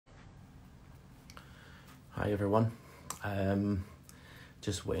Hi everyone.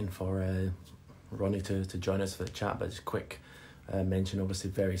 Just waiting for Ronnie to join us for the chat, but just quick mention, obviously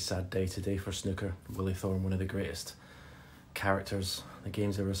very sad day today for snooker. Willie Thorne, one of the greatest characters the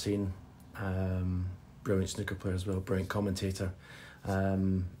game's ever seen. Brilliant snooker player as well, brilliant commentator.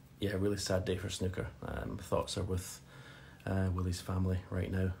 Yeah, really sad day for snooker. Thoughts are with Willie's family right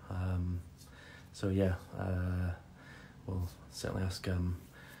now. So yeah, we'll certainly ask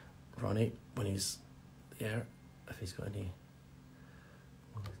Ronnie when he's there, if he's got any.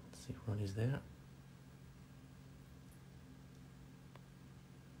 Let's see if Ronnie's there.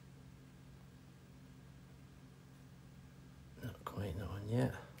 Not quite, not on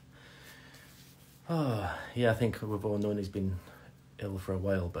yet. Oh, yeah, I think we've all known he's been ill for a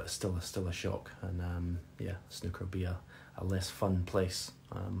while, but still a shock. And yeah, snooker will be a less fun place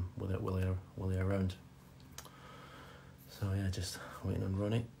without Willie around. So yeah, just waiting on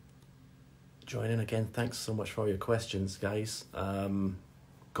Ronnie joining again. Thanks so much for all your questions, guys.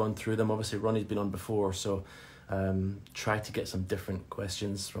 Gone through them. Obviously, Ronnie's been on before, so try to get some different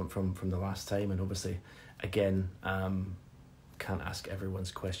questions from the last time. And obviously, again, can't ask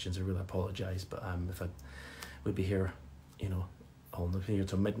everyone's questions. I really apologise, but if I would be here, I'll be here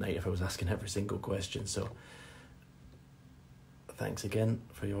till midnight if I was asking every single question. So thanks again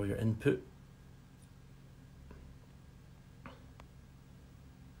for all your input.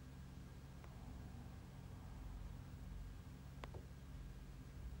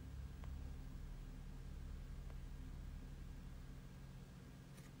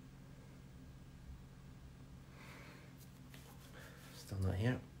 Still not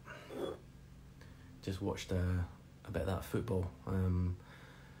here. Just watched a bit of that football.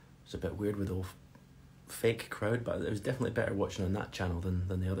 It's a bit weird with the fake crowd, but it was definitely better watching on that channel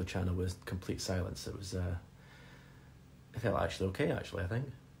than the other channel with complete silence. It was it felt actually okay, I think.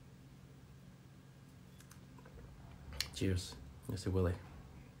 Cheers, Mr. Willie.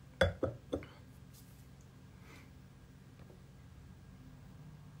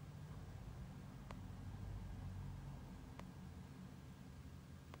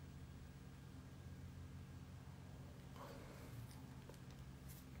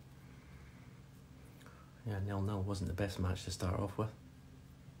 Yeah, 0-0 wasn't the best match to start off with.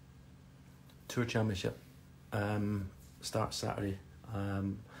 Tour Championship starts Saturday.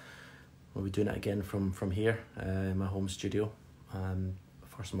 We'll be doing it again from here, in my home studio.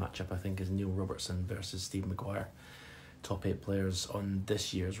 First matchup I think is Neil Robertson versus Steve Maguire. Top 8 players on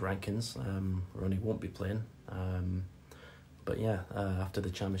this year's rankings. Ronnie won't be playing. But yeah, after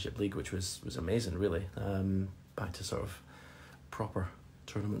the Championship League, which was amazing really, back to sort of proper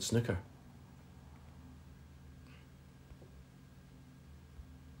tournament snooker.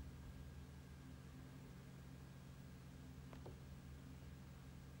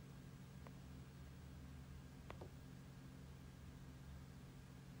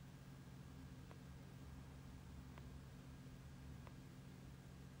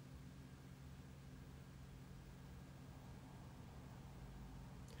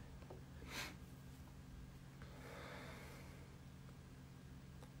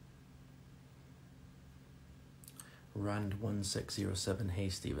 Rand 1607, hey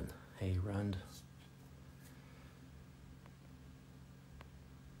Stephen. Hey Rand.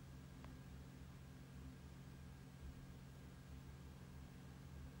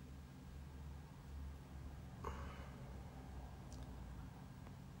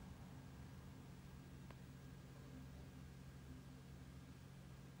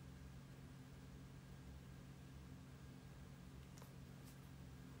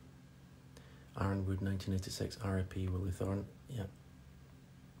 Ironwood 1986, RIP Willie Thorne, yeah.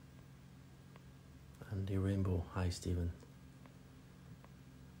 Andy Rainbow, hi Stephen.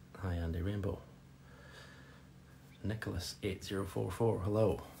 Hi Andy Rainbow. Nicholas 8044,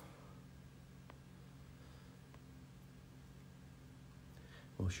 hello.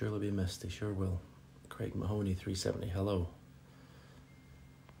 Will surely be missed, they sure will. Craig Mahoney 370, hello.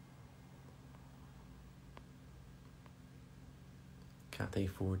 Cat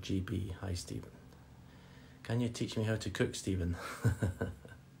A4GB, hi Stephen. Can you teach me how to cook, Stephen?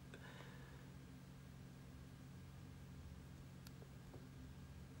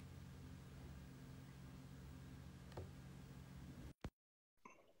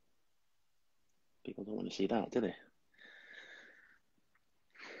 People don't want to see that, do they? I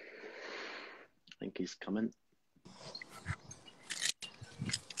think he's coming.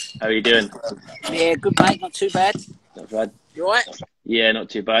 How are you doing? Yeah, good mate, not too bad. Not bad. You alright? Yeah, not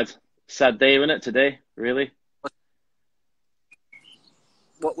too bad. Sad day, isn't it, today? Really?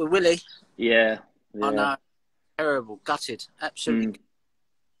 What, with Willie? Yeah. I know. Terrible, gutted, absolutely.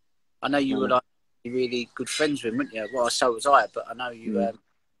 I know you were like really good friends with him, weren't you? Well, so was I, but I know you.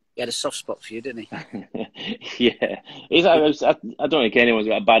 He had a soft spot for you, didn't he? Yeah, I don't think anyone's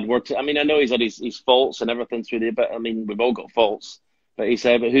got a bad word to. I mean, I know he's had his faults and everything through there, but I mean, we've all got faults. But he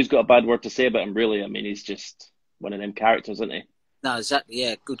said, but who's got a bad word to say about him? Really, I mean, he's just one of them characters, isn't he? No, exactly.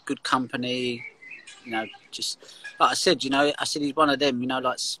 Yeah, good company. You know, just like I said, I said he's one of them. Like I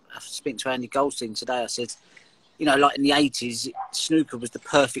was speaking to Andy Goldstein today. I said, like in the 80s, snooker was the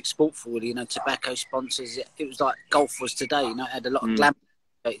perfect sport for Willie. Tobacco sponsors. It was like golf was today. It had a lot of glamour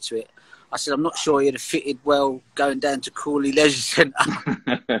to it. I said, I'm not sure he'd have fitted well going down to Crawley Leisure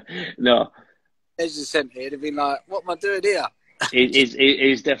Centre. No. Leisure Centre, he'd have been like, what am I doing here?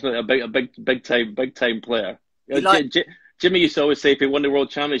 He's definitely a big time player. Jimmy used to always say if he won the World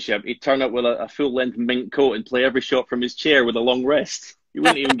Championship, he'd turn up with a full length mink coat and play every shot from his chair with a long rest. He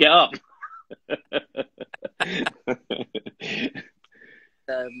wouldn't even get up.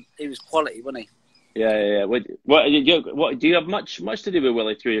 He was quality, wasn't he? Yeah. What do you have much to do with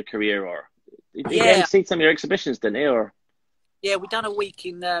Willie through your career, or yeah, seen some of your exhibitions, didn't you? Or yeah, we done a week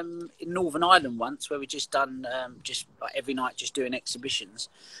in Northern Ireland once where we just done just like every night just doing exhibitions,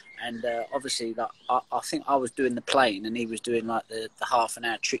 and obviously like I think I was doing the playing and he was doing like the half an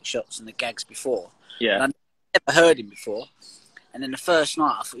hour trick shots and the gags before. Yeah, and I never heard him before, and then the first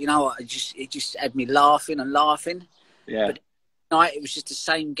night I thought, what, it just had me laughing and laughing. Yeah. But night it was just the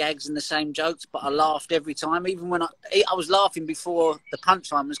same gags and the same jokes, but I laughed every time, even when I was laughing before the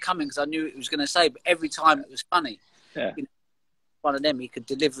punchline was coming because I knew it was going to say, but every time it was funny. Yeah. One of them, he could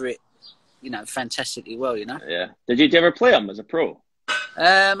deliver it, fantastically well, Yeah. Did you ever play him as a pro?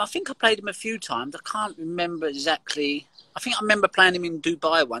 I think I played him a few times. I can't remember exactly. I think I remember playing him in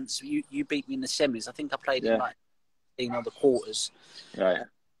Dubai once. You beat me in the semis. I think I played him like or the quarters. Right.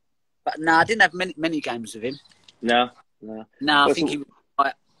 But no, I didn't have many games with him. No. I think he was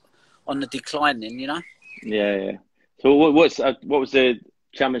like on the decline then, Yeah. So what was the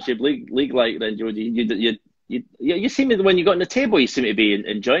Championship League like then, Georgie? You seem to, when you got on the table, you seem to be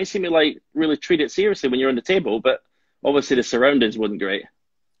enjoying. You seem to like really treat it seriously when you're on the table, but obviously the surroundings wasn't great.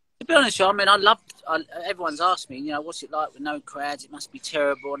 To be honest, I mean, everyone's asked me, what's it like with no crowds? It must be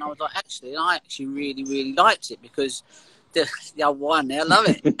terrible. And I was like, I actually really, really liked it because the old wine there, I love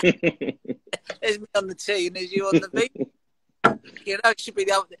it. There's me on the tee and there's you on the beach. It should be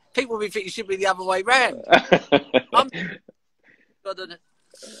the other. People will think it should be the other way round. But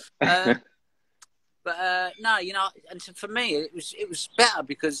no, and for me it was better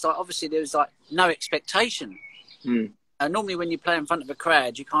because like, obviously there was like no expectation. Normally when you play in front of a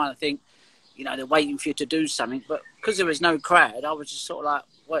crowd, you kind of think, they're waiting for you to do something. But because there was no crowd, I was just sort of like,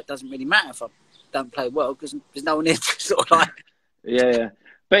 well, it doesn't really matter if I don't play well because there's no one here to sort of like. Yeah.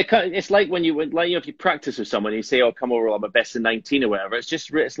 But it's like when if you practice with someone, you say, "Oh, come over, I'm a best in 19 or whatever."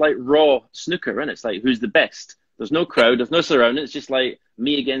 It's like raw snooker, and it's like who's the best. There's no crowd, there's no surrounding. It's just like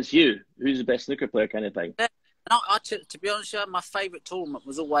me against you. Who's the best snooker player, kind of thing. Yeah. And to be honest, my favourite tournament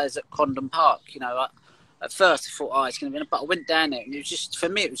was always at Condon Park. At first I thought, it's going to be, but I went down there, and it was just for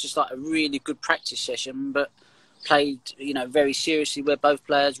me, it was just like a really good practice session, but played, very seriously where both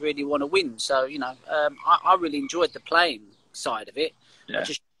players really want to win. So, I really enjoyed the playing side of it. Yeah. I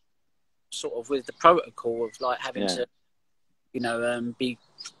just sort of with the protocol of like having to, be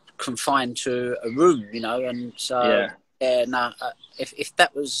confined to a room, and so if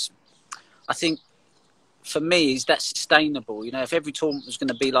that was, I think for me is that sustainable. If every tournament was going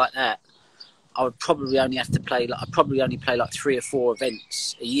to be like that, I would probably only have to play I'd probably only play like 3 or 4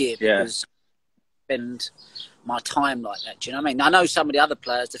 events a year because I spend my time like that. Do you know what I mean? I know some of the other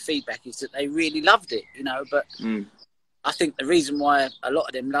players, the feedback is that they really loved it, but I think the reason why a lot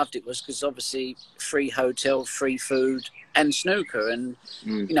of them loved it was because obviously free hotel, free food and snooker. And,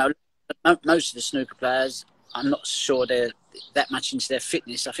 most of the snooker players, I'm not sure they're that much into their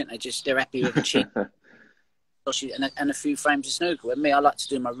fitness. I think they're happy with a cheap and a few frames of snooker. With me, I like to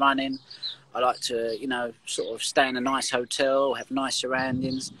do my running. I like to, sort of stay in a nice hotel, have nice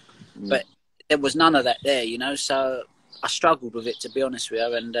surroundings. But there was none of that there, so I struggled with it, to be honest with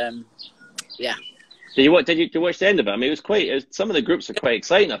you. And, Did you watch the end of it? I mean, some of the groups are quite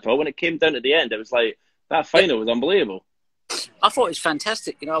exciting. I thought when it came down to the end, it was like that final was unbelievable. I thought it was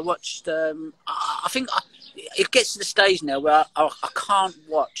fantastic. I watched. I think it gets to the stage now where I can't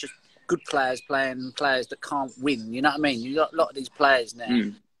watch good players playing players that can't win. You know what I mean? You got a lot of these players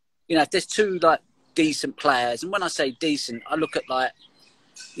now. If there's 2 like decent players, and when I say decent, I look at like,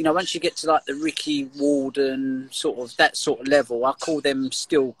 once you get to like the Ricky Walden sort of that sort of level, I call them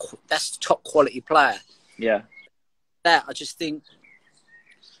still that's top quality player. Yeah. That I just think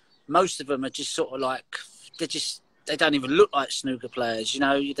most of them are just sort of like they they don't even look like snooker players. You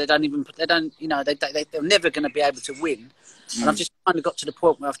know, they're never going to be able to win. And I've just kind of got to the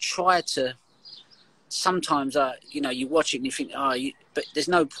point where I've tried to. Sometimes, you watch it and you think, but there's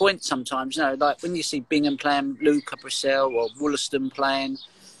no point. Sometimes, like when you see Bingham playing Luca Brissell or Wollaston playing,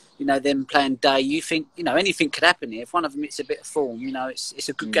 them playing Day, you think, anything could happen here. If one of them hits a bit of form, it's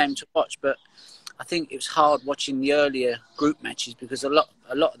a good game to watch. But I think it was hard watching the earlier group matches because a lot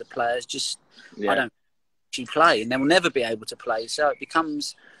of the players just I don't actually play, and they will never be able to play. So it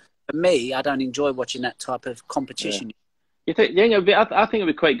becomes, for me, I don't enjoy watching that type of competition. Yeah. You think? I think it'd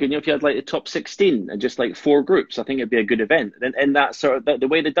be quite good. If you had like the top 16 and just like 4 groups, I think it'd be a good event. And that sort of the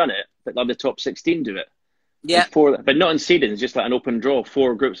way they've done it, but let the top 16 do it. Yeah. But not in seeding. It's just like an open draw,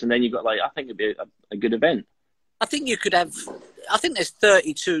 4 groups, and then you've got I think it'd be a good event. I think you could have. I think there's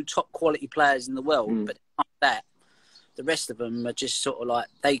 32 top quality players in the world, but not that. The rest of them are just sort of like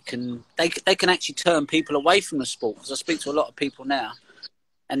they can actually turn people away from the sport. Because I speak to a lot of people now.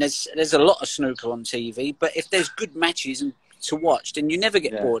 And there's a lot of snooker on TV, but if there's good matches to watch, then you never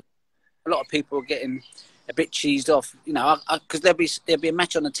get bored. A lot of people are getting a bit cheesed off, because there'll be a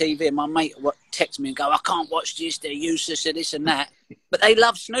match on the TV, and my mate would text me and go, "I can't watch this. They're useless and this and that," but they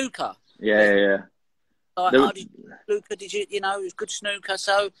love snooker. Yeah. Like, oh, snooker? Did you? It was good snooker.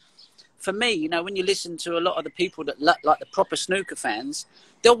 So for me, when you listen to a lot of the people that like the proper snooker fans,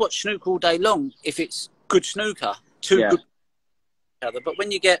 they'll watch snooker all day long if it's good snooker. Good. But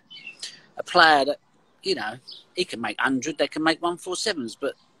when you get a player that, he can make 100, they can make 147s,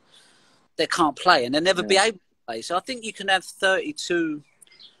 but they can't play and they'll never be able to play. So I think you can have 32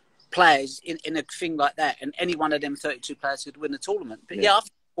 players in a thing like that, and any one of them 32 players could win the tournament. But I think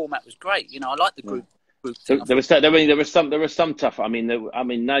the format was great. I like the group thing. There was some tough. I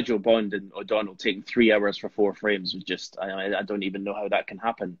mean, Nigel Bond and O'Donnell taking 3 hours for 4 frames was just. I don't even know how that can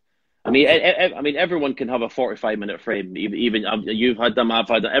happen. I mean, everyone can have a 45-minute frame. Even you've had them, I've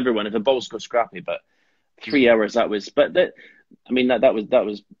had them, everyone. If the balls go scrappy, but 3 hours that was. But that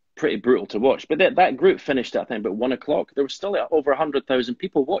was pretty brutal to watch. But that group finished at, I think, about 1 o'clock. There was still over 100,000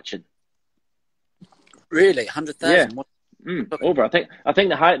 people watching. Really, 100,000? Yeah, over. I think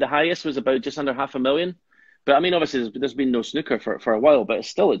the highest was about just under 500,000. But I mean, obviously, there's been no snooker for a while. But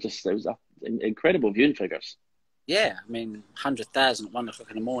still, it was incredible viewing figures. Yeah, I mean, 100,000 at 1 o'clock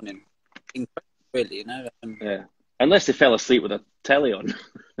in the morning. Incredible, really, Yeah, unless they fell asleep with a telly on.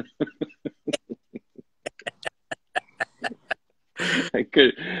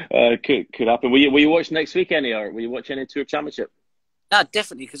 could happen. Will you watch next week or will you watch any Tour Championship? No,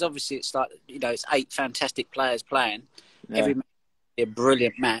 definitely, because obviously it's like, it's 8 fantastic players playing. Every match will be a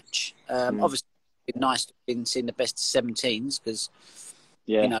brilliant match. Obviously, it's been nice to have seen the best 17s because,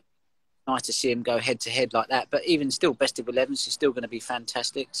 nice to see them go head to head like that. But even still, best of 11s is still going to be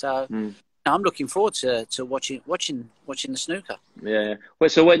fantastic. So I'm looking forward to watching the snooker. Yeah.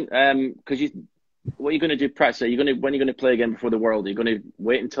 Well, so when what are you going to do practice? When are you going to play again before the World? Are you going to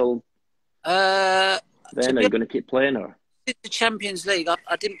wait until then? Are you going to keep playing or? The Champions League,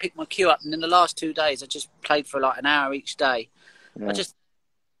 I didn't pick my cue up, and in the last 2 days, I just played for like an hour each day. Yeah. I just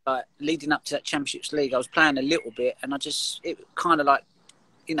leading up to that Champions League, I was playing a little bit, and it kind of like.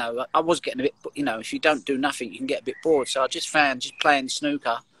 I was getting a bit, if you don't do nothing, you can get a bit bored. So I just found just playing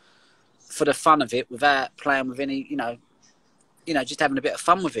snooker for the fun of it without playing with any, just having a bit of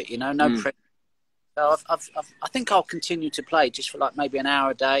fun with it, no pressure. So I think I'll continue to play just for like maybe an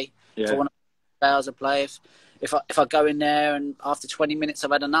hour a day. Yeah. For 1 hours I play. If I go in there and after 20 minutes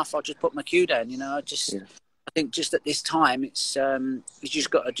I've had enough, I'll just put my cue down, I think just at this time, it's you just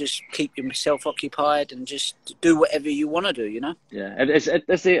got to just keep yourself occupied and just do whatever you want to do, Yeah.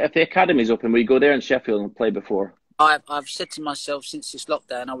 If the academy's open, will you go there in Sheffield and play before? I've said to myself since this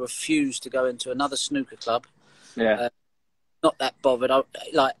lockdown, I refuse to go into another snooker club. Yeah. Not that bothered.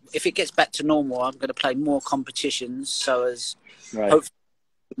 If it gets back to normal, I'm going to play more competitions, so as hopefully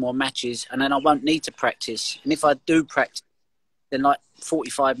more matches, and then I won't need to practice. And if I do practice, then like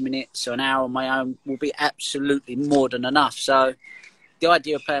 45 minutes or an hour on my own will be absolutely more than enough. So the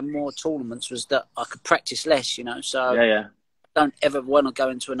idea of playing more tournaments was that I could practice less, So I don't ever want to go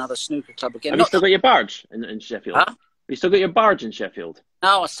into another snooker club again. Have you still got your barge in Sheffield? Huh? Have you still got your barge in Sheffield?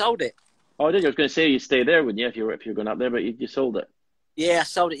 No, I sold it. Oh, I did. I was going to say you'd stay there, wouldn't you, if you're going up there, but you sold it. Yeah, I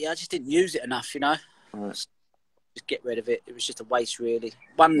sold it. Yeah, I just didn't use it enough, Right. Just get rid of it. It was just a waste, really.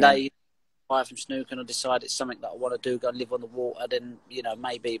 One day, buy from snooker and I decide it's something that I want to do, go and live on the water, then,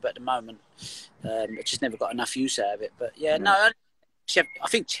 maybe. But at the moment, I just never got enough use out of it. But, I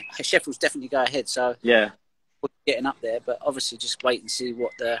think Sheffield's definitely go ahead. So, we're getting up there. But obviously just wait and see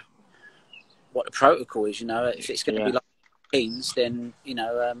what the protocol is, If it's going to be like teams, then,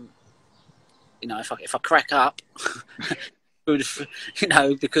 you know, if I crack up, you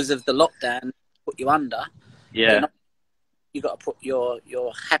know, because of the lockdown, put you under. Yeah. You got to put your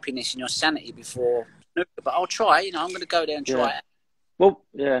happiness and your sanity before snooker. But I'll try. You know, I'm going to go there and try it. Well,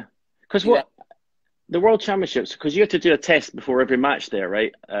 yeah, because the World Championships, because you have to do a test before every match there,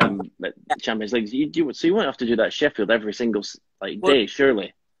 right? At Champions League, so you won't have to do that at Sheffield every single day,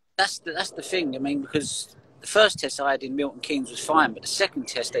 surely. That's the thing. I mean, because the first test I had in Milton Keynes was fine, but the second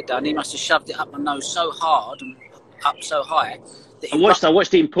test they done, he must have shoved it up my nose so hard and up so high that I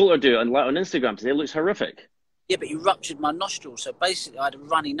watched Ian Poulter do it on Instagram today. It looks horrific. Yeah, but he ruptured my nostrils, so basically I had a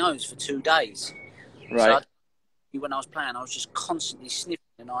runny nose for 2 days. Right. So when I was playing, I was just constantly sniffing,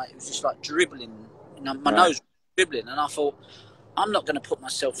 and it was just like dribbling. You know, my nose was dribbling, and I thought, I'm not going to put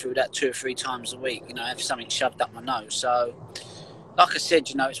myself through that 2 or 3 times a week. You know, have something shoved up my nose. So, like I said,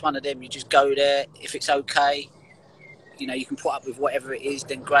 you know, it's one of them. You just go there. If it's okay, you know, you can put up with whatever it is,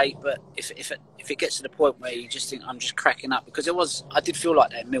 then great. But if it gets to the point where you just think I'm just cracking up, because I did feel like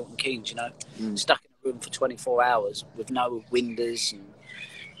that in Milton Keynes. You know, stuck in a room for 24 hours with no windows and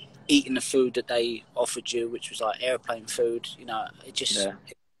eating the food that they offered you, which was like airplane food. You know, it just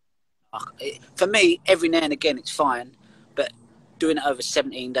for me, every now and again it's fine, but doing it over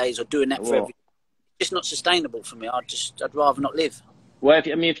 17 days or doing that for every, it's just not sustainable for me. I'd rather not live. Well,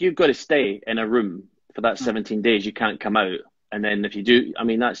 if you've got to stay in a room for that 17 days, you can't come out, and then if you do, I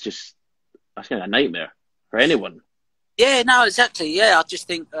mean, that's kind of a nightmare for anyone. Yeah, no, exactly. Yeah, I just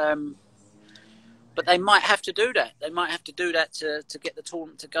think, but they might have to do that. They might have to do that to get the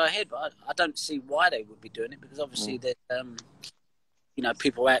tournament to go ahead. But I don't see why they would be doing it, because obviously you know,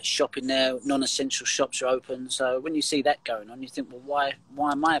 people are out shopping there, non-essential shops are open. So when you see that going on, you think, well,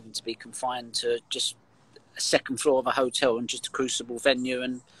 why am I having to be confined to just a second floor of a hotel and just a crucible venue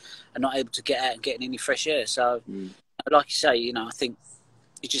and not able to get out and get any fresh air? So, like you say, you know, I think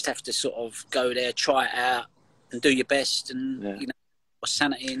you just have to sort of go there, try it out, and do your best, and you know, your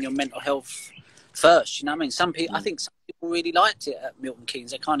sanity and your mental health first. You know what I mean? Some people, I think some people really liked it at Milton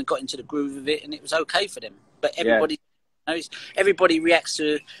Keynes. They kind of got into the groove of it, and it was okay for them. But everybody. You know, everybody reacts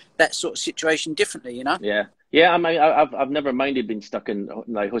to that sort of situation differently, you know. Yeah. I mean, I've never minded being stuck in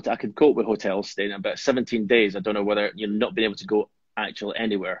like hotel. I could cope with hotels staying about 17 days. I don't know whether you're not being able to go actually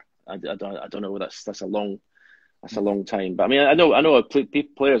anywhere. I don't know. That's a long time. But I mean, I know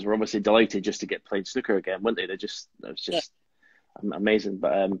players were obviously delighted just to get playing snooker again, weren't they? It was just amazing.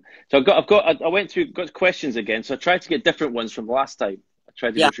 But so I went through got questions again. So I tried to get different ones from last time. I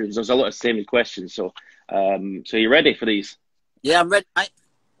tried to go through because there's a lot of same questions. So so you ready for these? Yeah, I'm ready,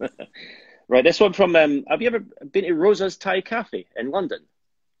 mate. Right, this one from have you ever been to Rosa's Thai Cafe in London?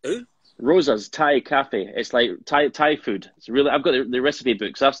 Who? Rosa's Thai Cafe. It's like Thai food. It's really, I've got the recipe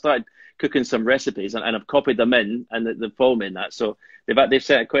book, so I've started cooking some recipes and I've copied them in, and they follow me in that. So they've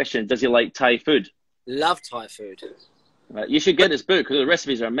set a question: does he like Thai food? Love Thai food. Right, you should get this book because the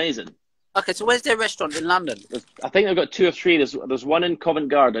recipes are amazing. Okay, so where's their restaurant in London? I think I've got 2 or 3. There's one in Covent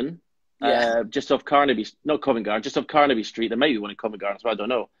Garden, just off Carnaby, not Covent Garden, just off Carnaby Street. There might be one in Covent Garden, so I don't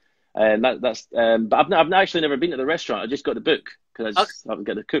know. And but I've actually never been to the restaurant. I just got the book because I just haven't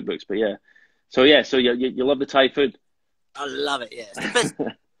got the cookbooks. But so you love the Thai food. I love it. Yeah, it's the best.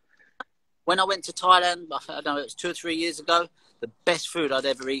 When I went to Thailand, I don't know, it was 2 or 3 years ago. The best food I'd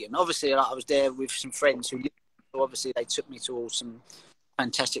ever eaten. Obviously, I was there with some friends who lived, so obviously they took me to all some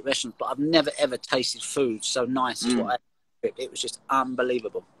fantastic restaurants. But I've never ever tasted food so nice as what I ate. It was just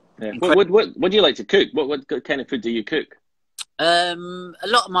unbelievable. Yeah. What do you like to cook? What kind of food do you cook? A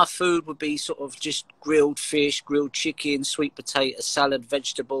lot of my food would be sort of just grilled fish, grilled chicken, sweet potato, salad,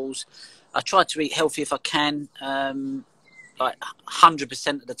 vegetables. I try to eat healthy if I can, like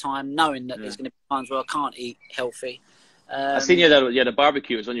 100% of the time, knowing that there's going to be times where I can't eat healthy. I seen you had a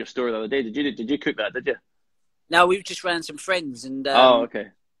barbecue. It was on your story the other day. Did you cook that? Did you? No, we just ran some friends and okay.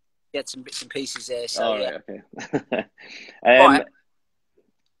 Had some bits and pieces there. So right, okay.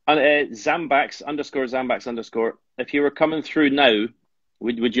 And Zambax _. If you were coming through now,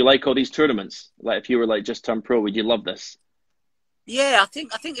 would you like all these tournaments? Like if you were like just turned pro, would you love this? Yeah, I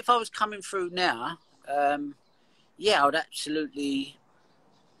think if I was coming through now, I would absolutely.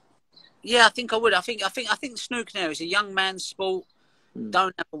 Yeah, I think I would. I think snooker now is a young man's sport.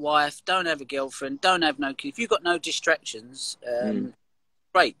 Don't have a wife, don't have a girlfriend, don't have no kids. If you've got no distractions,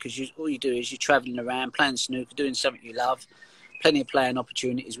 great, because all you do is you're travelling around, playing snooker, doing something you love. Plenty of playing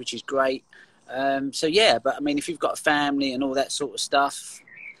opportunities, which is great. But I mean, if you've got a family and all that sort of stuff,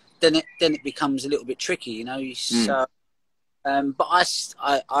 then it becomes a little bit tricky, you know. So, but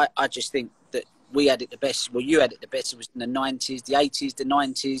I just think that we had it the best. Well, you had it the best. It was in the 90s, the 80s, the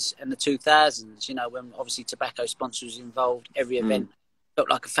 90s, and the 2000s. You know, when obviously tobacco sponsors involved every event. felt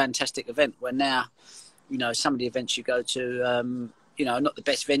like a fantastic event. Where now, you know, some of the events you go to, you know, not the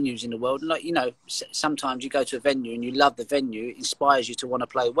best venues in the world. And like, you know, sometimes you go to a venue and you love the venue, it inspires you to want to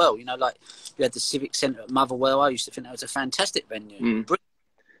play well. You know, like you had the Civic Centre at Motherwell. I used to think that was a fantastic venue. Brilliant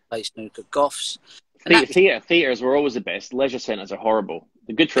play snooker, Goffs. Theatres were always the best. Leisure centres are horrible.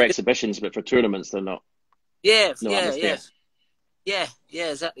 They're good for exhibitions, but for tournaments, they're not. Yeah, exactly.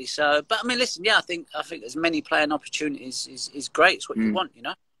 So, but I mean, listen, I think as many playing opportunities is great. It's what you want, you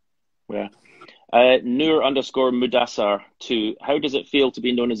know. Yeah. Noor _Mudassar 2. How does it feel to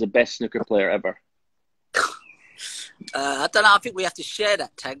be known as the best snooker player ever? I don't know. I think we have to share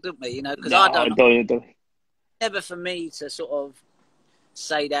that tag, don't we? You know, because I don't. Never for me to sort of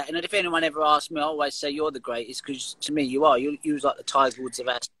say that. And if anyone ever asks me, I always say you're the greatest, because to me you are. You was like the Tiger Woods of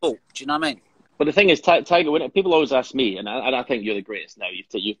our sport. Do you know what I mean? But the thing is, Tiger, when people always ask me, and I think you're the greatest now.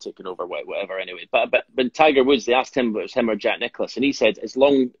 You've taken over whatever anyway. But Tiger Woods, they asked him if it was him or Jack Nicklaus, and he said, as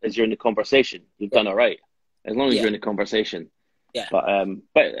long as you're in the conversation, you've done all right. As long as you're in the conversation. Yeah. But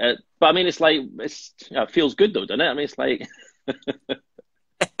I mean, it's like it feels good though, doesn't it? I mean, it's like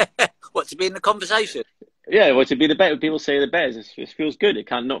what, to be in the conversation? Yeah, well, to be the best, people say the best. It feels good. It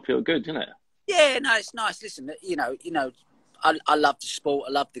can't not feel good, doesn't it? Yeah, no, it's nice. Listen, you know, I love the sport.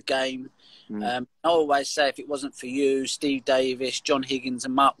 I love the game. I always say, if it wasn't for you, Steve Davis, John Higgins,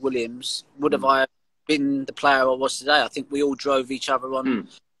 and Mark Williams, would have I been the player I was today? I think we all drove each other on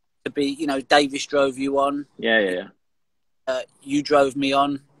to be. You know, Davis drove you on. Yeah. You drove me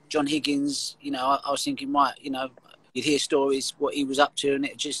on. John Higgins. You know, I was thinking, right, you know, you'd hear stories what he was up to, and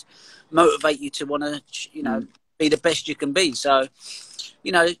it just motivate you to want to, you know, be the best you can be. So,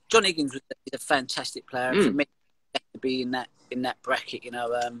 you know, John Higgins is a fantastic player, and for me, to be in that bracket, you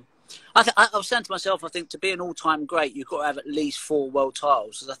know. I was saying to myself, I think to be an all-time great, you've got to have at least 4 world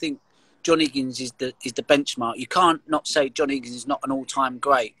titles. Because I think John Higgins is the benchmark. You can't not say John Higgins is not an all-time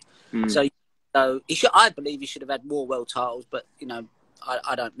great. So he should. I believe he should have had more world titles, but you know,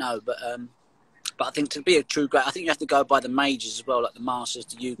 I don't know. But I think to be a true great, I think you have to go by the majors as well, like the Masters,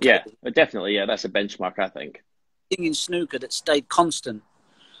 the UK. Yeah, definitely. Yeah, that's a benchmark, I think. Thing in snooker that stayed constant,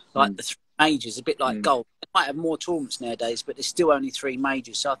 like the 3 majors, a bit like golf. They might have more tournaments nowadays, but there's still only 3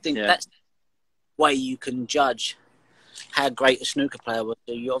 majors. So I think that's the way you can judge how great a snooker player was.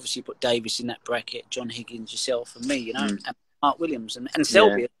 So you obviously put Davis in that bracket, John Higgins, yourself, and me, you know, and Mark Williams, and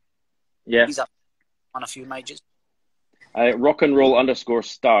Selby. Yeah. He's up on a few majors. Rock and roll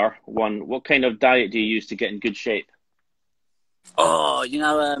 _star 1. What kind of diet do you use to get in good shape? Oh, you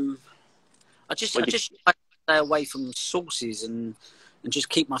know, I just try to stay away from sauces and just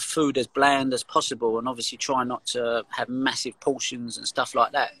keep my food as bland as possible, and obviously try not to have massive portions and stuff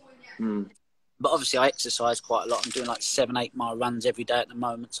like that. But obviously I exercise quite a lot. I'm doing like 7-8 mile runs every day at the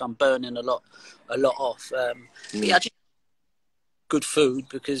moment, so I'm burning a lot off. Yeah, I just good food,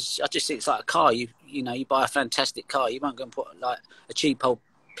 because I just think it's like a car. You know, you buy a fantastic car, you won't go and put like a cheap old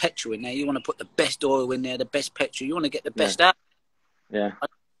petrol in there. You want to put the best oil in there, the best petrol. You want to get the best out. Yeah.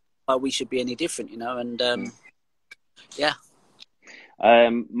 We should be any different, you know.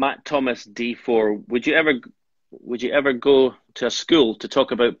 And Matt Thomas D4. Would you ever go to a school to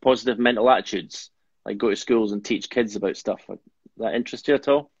talk about positive mental attitudes? Like go to schools and teach kids about stuff? Would that interest you at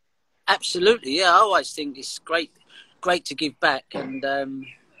all? Absolutely, yeah. I always think it's great to give back, and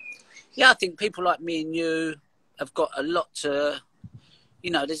I think people like me and you have got a lot to,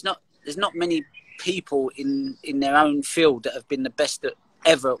 you know, there's not many people in their own field that have been the best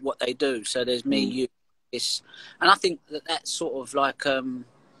ever at what they do. So there's me, you, this, and I think that's sort of like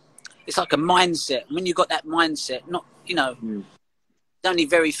it's like a mindset. When you've got that mindset, not, you know, only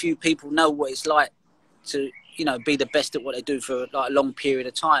very few people know what it's like to, you know, be the best at what they do for like a long period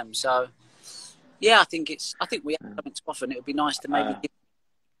of time. So yeah, I think we have something to offer, and it would be nice to maybe.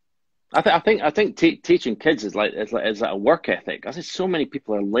 I think teaching kids is like a work ethic. I think so many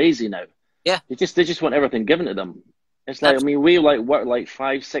people are lazy now. Yeah, they just want everything given to them. It's like, I mean, we like work like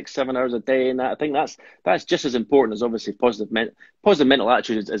 5, 6, 7 hours a day, and I think that's just as important as obviously positive mental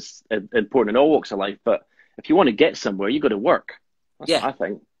attitude is important in all walks of life. But if you want to get somewhere, you got to work. That's what I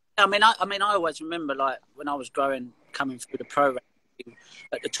think. I mean, I always remember, like when I was coming through the program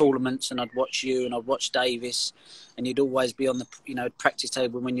at the tournaments, and I'd watch you and I'd watch Davis, and you'd always be on the, you know, practice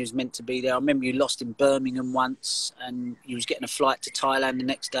table when you was meant to be there. I remember you lost in Birmingham once, and you was getting a flight to Thailand the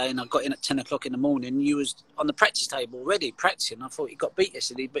next day, and I got in at 10 o'clock in the morning, and you was on the practice table already practicing. I thought you got beat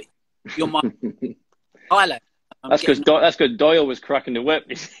yesterday, but you're my Thailand. That's because Doyle was cracking the whip.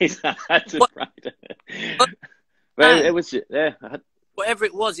 I had to practice. But it was, whatever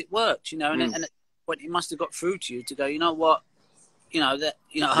it was, it worked, you know, and it must have got through to you to go, you know what, you know, that,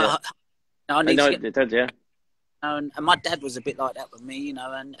 you know, I need to get, it did, yeah. And my dad was a bit like that with me, you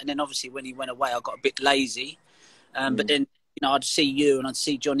know. And then obviously when he went away, I got a bit lazy. But then, you know, I'd see you and I'd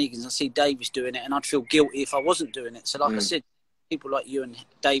see John Higgins, I'd see Davis doing it, and I'd feel guilty if I wasn't doing it. So like I said, people like you and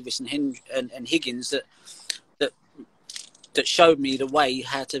Davis and Higgins that showed me the way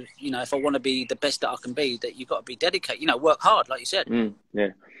how to, you know, if I want to be the best that I can be, that you've got to be dedicated, you know, work hard, like you said.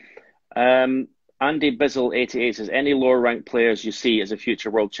 Andy Bizzle 88 says, any lower ranked players you see as a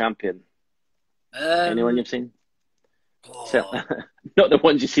future world champion? Anyone you've seen? So, not the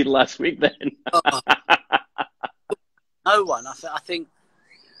ones you seen last week then. No one. I think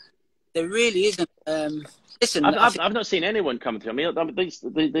there really isn't. Listen, I've not seen anyone come through. I mean,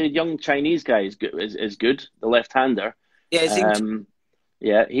 the young Chinese guy is good. The left-hander.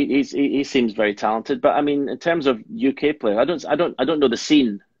 Yeah, he seems very talented. But I mean, in terms of UK players, I don't know the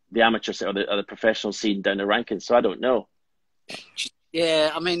scene, the amateur or the professional scene down the rankings. So I don't know.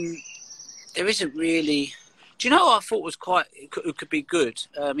 Yeah, I mean, there isn't really. Do you know what I thought was who could be good?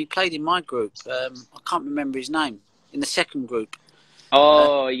 He played in my group. I can't remember his name. In the second group.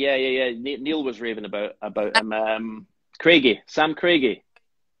 Oh, yeah. Neil was raving about him. Sam Craigie.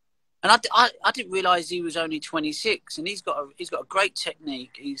 And I didn't realise he was only 26, and he's got a great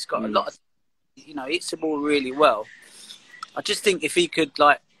technique. He's got a lot of, you know, hits the ball really well. I just think if he could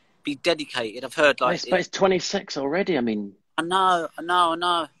be dedicated, I've heard But he's 26 already. I mean, I know.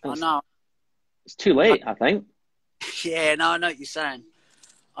 It's too late, I think. Yeah, no, I know what you're saying.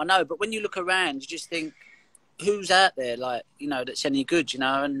 I know, but when you look around, you just think, who's out there, you know, that's any good, you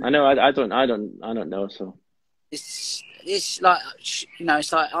know? And I know, I don't know. So it's like, you know,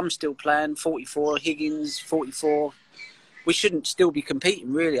 it's like I'm still playing 44, Higgins 44. We shouldn't still be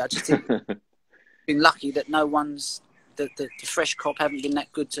competing, really. I just think been lucky that no one's the fresh crop haven't been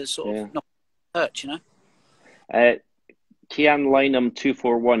that good to sort of not hurt, you know. Kian Lynham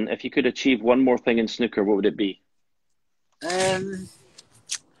 241. If you could achieve one more thing in snooker, what would it be?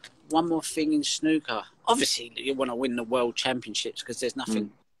 One more thing in snooker. Obviously, you want to win the world championships because there's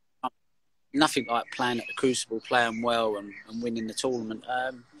nothing like playing at the Crucible, playing well and winning the tournament.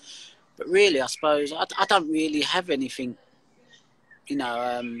 But really, I suppose I don't really have anything, you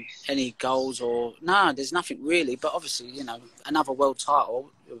know, any goals or there's nothing really. But obviously, you know, another world title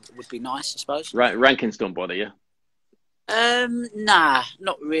would be nice, I suppose. Right, rankings don't bother you? Nah,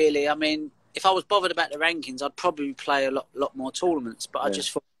 not really. I mean, if I was bothered about the rankings, I'd probably play a lot more tournaments. But I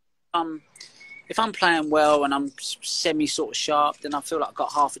just thought, if I'm playing well and I'm semi sort of sharp, then I feel like I've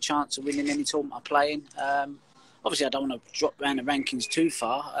got half a chance of winning any tournament I play in. Obviously, I don't want to drop down the rankings too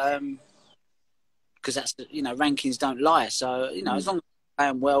far because that's, you know, rankings don't lie. So, you know, as long as I'm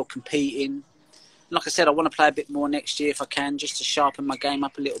playing well, competing, like I said, I want to play a bit more next year if I can, just to sharpen my game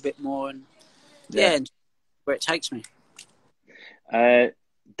up a little bit more and and where it takes me. Danny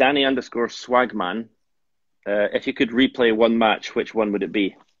 _Swagman. If you could replay one match, which one would it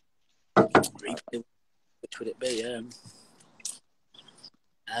be? Which would it be?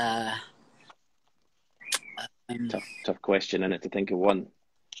 Tough question, isn't it, to think of one?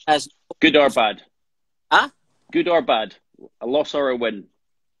 Good or bad? Huh? Good or bad? A loss or a win?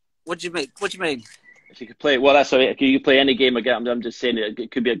 What do you mean? What do you mean? If you could play, well, that's right. You play any game again. I'm just saying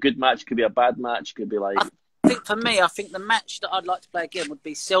it could be a good match, it could be a bad match, it could be like. I think for me, the match that I'd like to play again would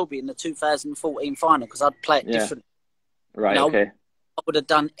be Selby in the 2014 final because I'd play it different. Right. Okay. I would have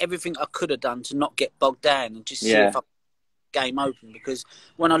done everything I could have done to not get bogged down and just see if I game open. Because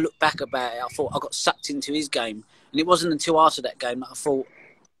when I look back about it, I thought I got sucked into his game, and it wasn't until after that game that I thought,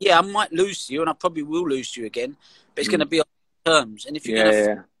 I might lose to you, and I probably will lose to you again, but it's going to be on terms. And if you're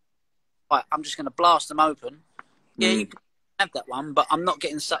going to, I'm just going to blast them open. You can have that one, but I'm not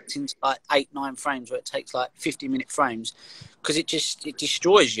getting sucked into like 8-9 frames where it takes like 50-minute frames because it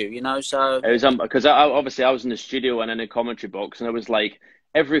destroys you, you know. So it was because I was in the studio and in the commentary box, and it was like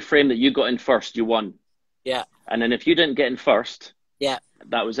every frame that you got in first, you won. Yeah. And then if you didn't get in first,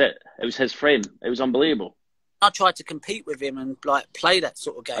 that was it. It was his frame. It was unbelievable. I tried to compete with him and like play that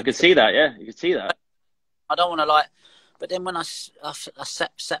sort of game. I could see that. Yeah, you could see that. I don't want to but then when I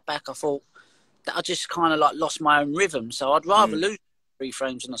sat back, I thought that I just kind of like lost my own rhythm. So I'd rather lose 3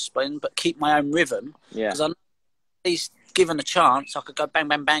 frames on a spin, but keep my own rhythm. Yeah. Because I know at least given a chance, I could go bang,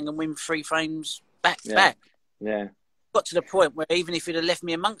 bang, bang and win 3 frames back to back. Yeah. Got to the point where even if he'd have left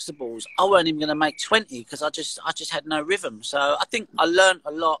me amongst the balls, I weren't even going to make 20 because I just had no rhythm. So I think I learned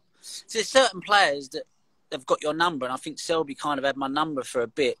a lot. So there's certain players that have got your number, and I think Selby kind of had my number for a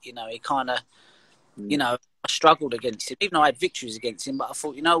bit. You know, he kind of, you know, I struggled against him, even though I had victories against him. But I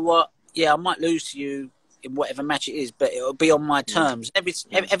thought, you know what? Yeah, I might lose to you in whatever match it is, but it'll be on my terms. Ever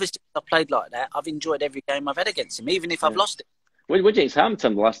since I played like that, I've enjoyed every game I've had against him, even if I've lost it. What do you think's happened to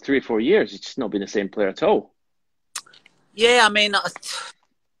him the last 3 or 4 years? He's just not been the same player at all. Yeah, I mean, I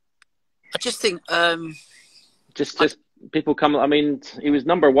just think just people come. I mean, he was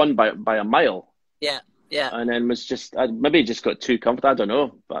number one by a mile. Yeah, yeah. And then was just maybe he just got too comfortable. I don't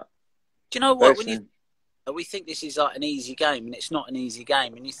know, but do you know what? When we think this is like an easy game, and it's not an easy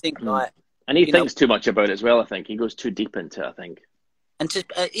game, and you think like, and he thinks too much about it as well. I think he goes too deep into it. I think. And to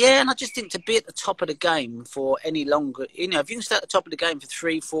and I just think to be at the top of the game for any longer, if you can stay at the top of the game for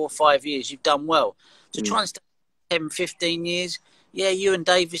 3, 4, 5 years, you've done well. To try and stay 10, 15 years, yeah, you and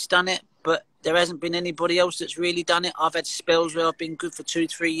Davis done it, but there hasn't been anybody else that's really done it. I've had spells where I've been good for 2,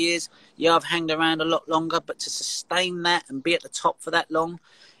 3 years. Yeah, I've hanged around a lot longer, but to sustain that and be at the top for that long,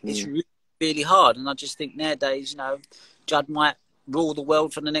 it's really, really hard. And I just think nowadays, Judd might rule the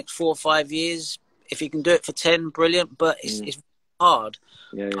world for the next 4 or 5 years. If he can do it for 10, brilliant, but it's hard.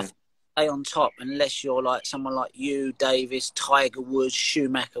 Yeah. Stay on top unless you're like someone like you, Davis, Tiger Woods,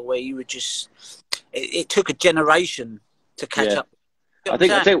 Schumacher, where you were just. It took a generation to catch up. I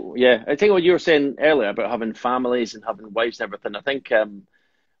think what you were saying earlier about having families and having wives and everything. I think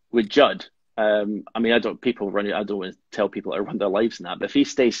with Judd, I mean, I don't want to tell people to run their lives in that, but if he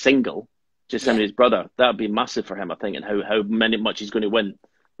stays single, just him and his brother, that would be massive for him. I think, and how much he's going to win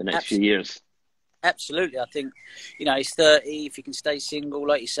the next few years. Absolutely. I think, he's 30. If he can stay single,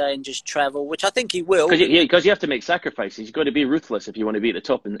 like you say, and just travel, which I think he will. Because you have to make sacrifices. You've got to be ruthless if you want to be at the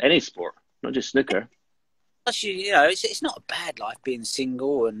top in any sport, not just snooker. Actually, it's not a bad life being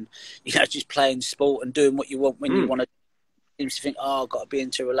single and, just playing sport and doing what you want when you want to. Seems to think, I've got to be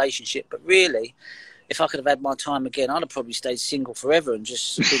into a relationship. But really, if I could have had my time again, I'd have probably stayed single forever and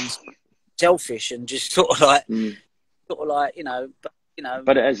just been selfish and just sort of like,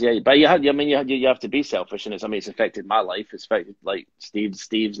 But it is, yeah. But you have to be selfish, and it's affected my life. It's affected like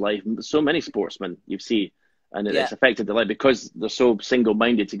Steve's life. So many sportsmen you see, and it's affected their life because they're so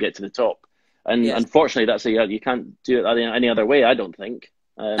single-minded to get to the top. And unfortunately, that's you can't do it any other way. I don't think.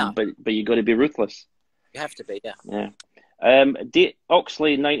 No. But you got to be ruthless. You have to be, yeah.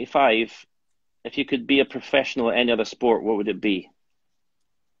 Oxley 95. If you could be a professional at any other sport, what would it be?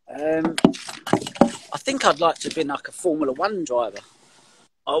 I think I'd like to have been like a Formula One driver.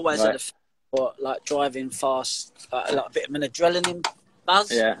 I always had like driving fast, like a bit of an adrenaline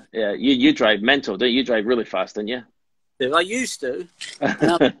buzz. Yeah. You drive mental, don't you? You drive really fast, don't you? I used to.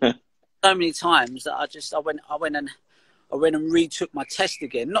 So many times that I went and retook my test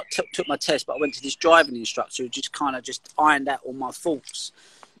again. Not took my test, but I went to this driving instructor who just kind of just ironed out all my faults.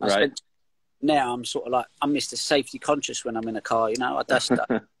 Now I'm sort of like I'm Mr. Safety Conscious when I'm in a car. I just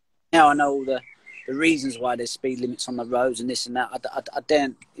now I know all the reasons why there's speed limits on the roads and this and that. I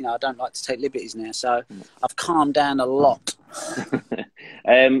don't like to take liberties now, so I've calmed down a lot.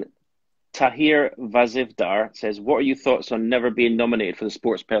 Tahir Vazivdar says, "What are your thoughts on never being nominated for the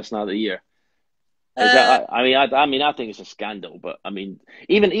Sports Personality of the Year?" I think it's a scandal, but I mean,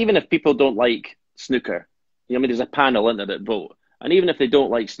 even if people don't like snooker, there's a panel in there that vote, and even if they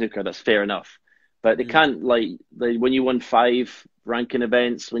don't like snooker, that's fair enough. But they can't when you won 5 ranking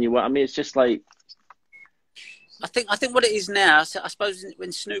events, when you won. I mean, it's just like. I think what it is now. I suppose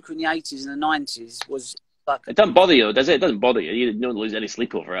when snooker in the 80s and the 90s was. It doesn't bother you, does it? It doesn't bother you. You don't lose any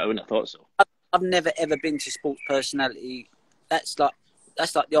sleep over it. I wouldn't have thought so. I've never ever been to Sports Personality. That's like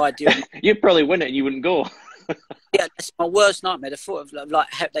the idea. You'd probably win it and you wouldn't go. Yeah, that's my worst nightmare. The thought of like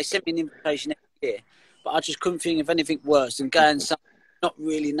they sent me an invitation every year, but I just couldn't think of anything worse than going somewhere not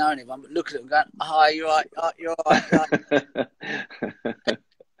really knowing him. I'm looking at him going, "Hi, you're right. You're right."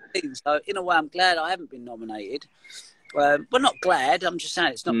 So in a way, I'm glad I haven't been nominated. Well, not glad. I'm just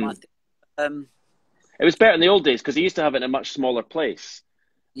saying it's not my thing. It was better in the old days because they used to have it in a much smaller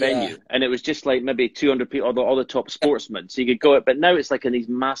venue, and it was just like maybe 200 people, all the top sportsmen, so you could go. But now it's like in these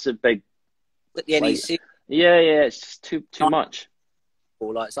massive, big. The NEC. Yeah, it's just too much.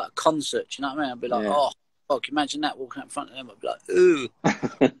 Or like it's like a concert. You know what I mean? I'd be like, oh, can you imagine that walking out in front of them? I'd be like, ooh,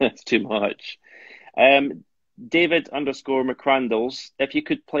 it's too much. David _McCrandles, if you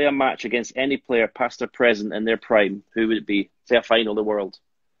could play a match against any player, past or present, in their prime, who would it be? Say a final of the world.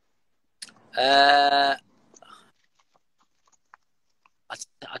 I'd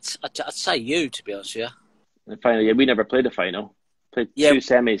say you, to be honest with you. The final, we never played a final. Played two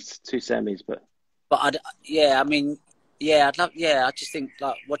semis, but. But I'd love. Yeah, I just think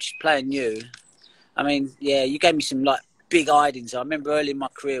like watching playing you. I mean, you gave me some like big hidings. I remember early in my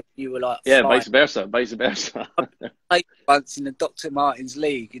career, you were like, vice versa. I played once in the Dr. Martens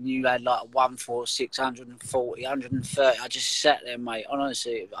League, and you had like 146, 140, 130. I just sat there, mate.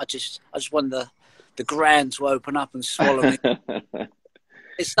 Honestly, I just wanted the ground to open up and swallow me.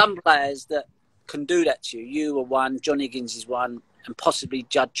 There's some players that can do that to you. You were one, John Higgins is one, and possibly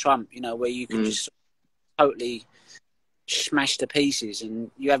Judd Trump. Where you can just totally smashed to pieces and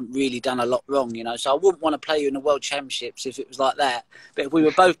you haven't really done a lot wrong, you know. So I wouldn't want to play you in the World Championships if it was like that. But if we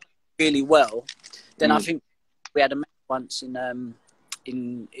were both really well, then I think we had a match once in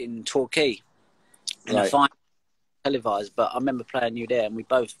Torquay in a final televised. But I remember playing you there, and we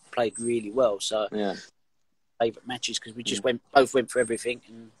both played really well. So favourite matches because we just both went for everything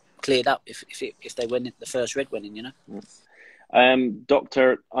and cleared up if they win the first red winning, you know.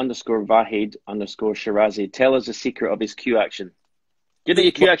 Dr_Vahid_Shirazi, tell us the secret of his Q action. Do you think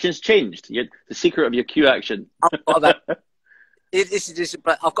your Q action's changed? The secret of your Q action. I've got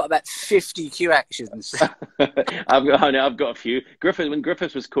about 50 Q actions. I've got a few. When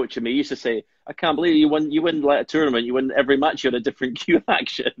Griffiths was coaching me, he used to say, "I can't believe you win like a tournament. You win every match. You had a different Q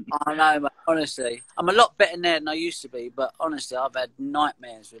action." I know, man, honestly, I'm a lot better there than I used to be. But honestly, I've had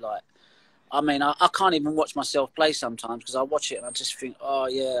nightmares with like. I mean, I can't even watch myself play sometimes because I watch it and I just think, oh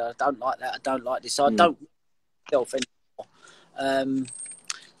yeah, I don't like that. I don't like this. So I don't myself anymore.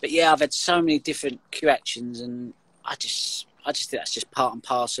 But yeah, I've had so many different Q actions, and I just think that's just part and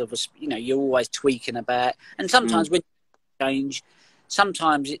parcel of us. You know, you're always tweaking about, and sometimes when you change,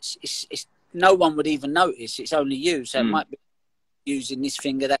 sometimes it's no one would even notice. It's only you, so it might be using this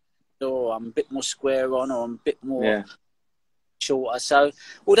finger that, or I'm a bit more square on, or I'm a bit more shorter. So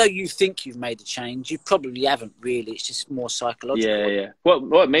although you think you've made a change, you probably haven't really. It's just more psychological. Yeah.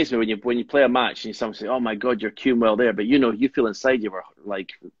 What amazed me when you play a match and someone say, "Oh my God, you're queuing well there," but you feel inside you were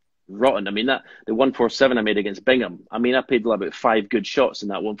like rotten. I mean, the 147 I made against Bingham. I mean, I played about 5 good shots in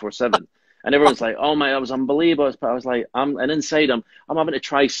that 147, and everyone's like, "Oh my, that was unbelievable." But I was like, I'm having to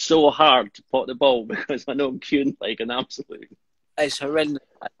try so hard to pot the ball because I know I'm queuing like an absolute. It's horrendous.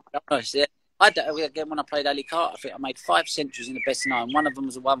 Honestly, again, when I played Ali Carter, I think I made 5 centuries in the best 9. One of them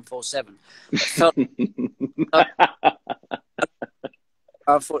was a 147.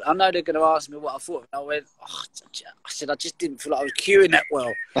 I thought, I know they're going to ask me what I thought. I went, I said, I just didn't feel like I was queuing that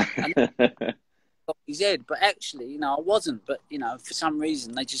well. And got his head, but actually, you know, I wasn't. But you know, for some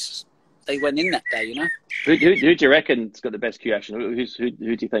reason, they went in that day. You know. Who do you reckon's got the best Q action? Who do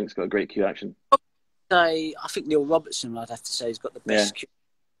you think's got a great Q action? I think Neil Robertson. I'd have to say he's got the best. Q.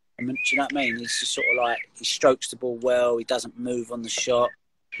 Do you know what I mean? He's just sort of like, he strokes the ball well. He doesn't move on the shot.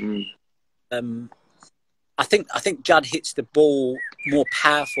 I think Judd hits the ball more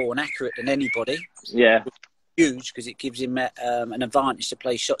powerful and accurate than anybody. Yeah, huge because it gives him an advantage to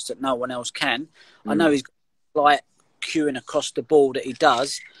play shots that no one else can. I know he's got like queuing across the ball that he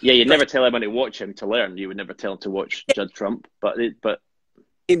does. Yeah, you'd never tell anyone to watch him to learn. You would never tell him to watch Judd Trump, but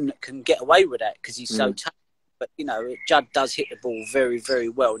him can get away with that because he's so tough. But, you know, Judd does hit the ball very, very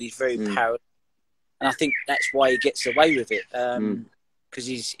well, and he's very powerful. And I think that's why he gets away with it, because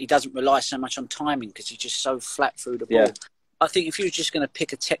he doesn't rely so much on timing because he's just so flat through the ball. Yeah. I think if you were just going to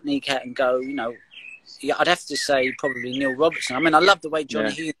pick a technique out and go, you know, I'd have to say probably Neil Robertson. I mean, I love the way Johnny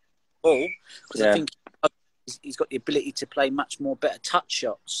hits the ball because I think he's got the ability to play much more better touch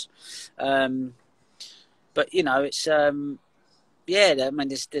shots. But, you know, it's... I mean,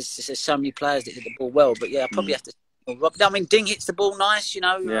 there's so many players that hit the ball well, but I probably have to. I mean, Ding hits the ball nice, you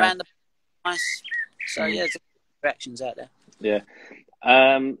know, around the nice. So there's reactions out there. Yeah,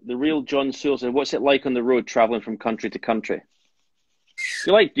 the real John Sewell said, "What's it like on the road, traveling from country to country?"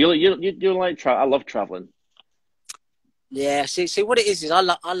 You like travel? I love traveling. Yeah, see, what it is I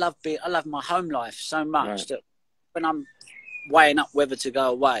love my home life so much that when I'm weighing up whether to go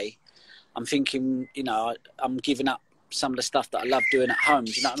away, I'm thinking, you know, I'm giving up some of the stuff that I love doing at home.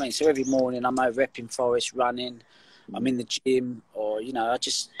 Do you know what I mean? So every morning I'm over Epping Forest running, I'm in the gym, or I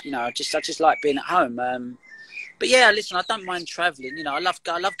just like being at home. But yeah, listen, I don't mind travelling. You know, I love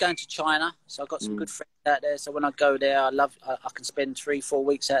going to China. So I've got some good friends out there. So when I go there, I can spend 3-4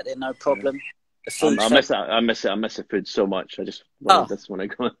 weeks out there, no problem. The food, I miss the food so much. I just that's when I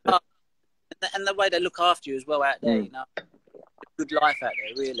go. And the way they look after you as well out there. You know, good life out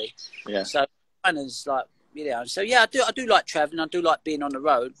there, really. Yeah. So China's like. So I do like travelling. I do like being on the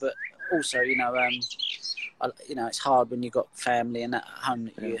road, but also, it's hard when you've got family and that at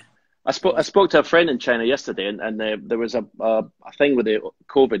home. I spoke to a friend in China yesterday, and there was a thing where the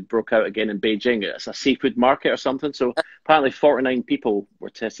COVID broke out again in Beijing. It's a seafood market or something. So apparently 49 people were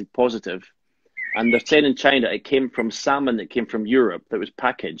tested positive, and they're saying in China it came from salmon that came from Europe that was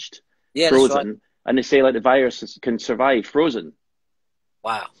packaged, frozen, right. And they say like the virus can survive frozen.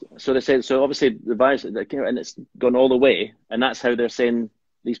 Wow. So they said, so obviously the virus, and it's gone all the way, and that's how they're saying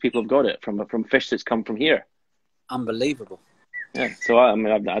these people have got it from fish that's come from here. Unbelievable. Yeah. So I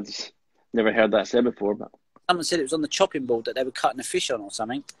just never heard that said before. But someone said it was on the chopping board that they were cutting a fish on or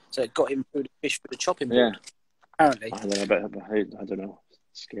something, so it got him through the fish through the chopping board. Yeah. Apparently. I don't know.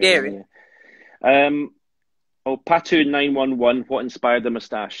 Scary. Yeah. Oh, Patu911, what inspired the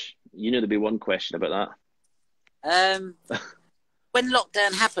moustache? You know there'd be one question about Um, when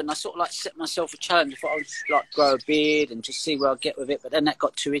lockdown happened, I sort of like set myself a challenge. I thought I would just like grow a beard and just see where I get with it. But then that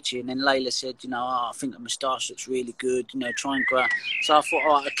got too itchy, and then Layla said, you know, oh, I think the moustache looks really good. You know, try and grow. So I thought,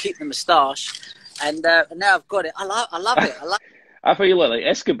 all right, I'll keep the moustache, and now I've got it. I love it. I love. I thought you looked like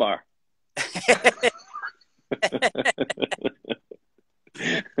Escobar.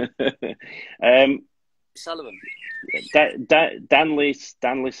 Sullivan.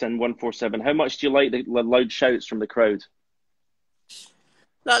 Danleyson147. How much do you like the loud shouts from the crowd?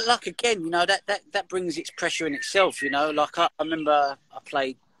 Like again, you know, that brings its pressure in itself. You know, like I remember I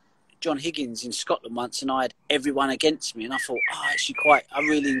played John Higgins in Scotland once, and I had everyone against me, and I thought, oh, actually, I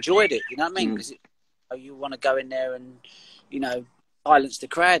really enjoyed it. You know what I mean? Because you want to go in there and, you know, silence the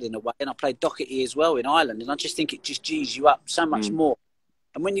crowd in a way. And I played Doherty as well in Ireland, and I just think it just G's you up so much more.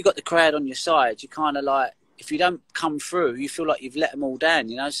 And when you got the crowd on your side, you kind of like, if you don't come through, you feel like you've let them all down,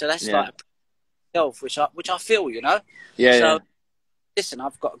 you know. So that's like self, which I feel, you know. Yeah. So listen, I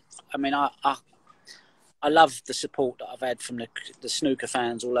love the support that I've had from the snooker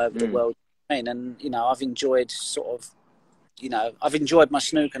fans all over the world. And you know, I've enjoyed I've enjoyed my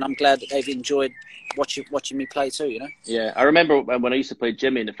snooker, and I'm glad that they've enjoyed watching me play too, you know. Yeah, I remember when I used to play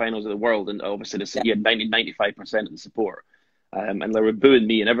Jimmy in the finals of the world, and obviously he had 95% of the support. And they were booing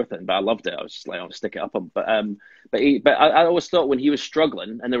me and everything, but I loved it. I was just like, I'll stick it up him. But I always thought when he was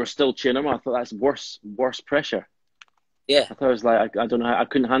struggling and they were still cheering him, I thought that's worse pressure. Yeah. I thought it was like, I don't know, I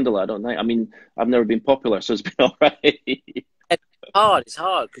couldn't handle it. I don't think. I mean, I've never been popular, so it's been all right. It's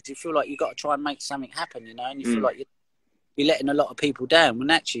hard because you feel like you've got to try and make something happen, you know, and you feel like you're letting a lot of people down when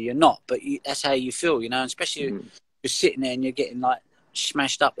actually you're not. But that's how you feel, you know, and especially you're sitting there and you're getting like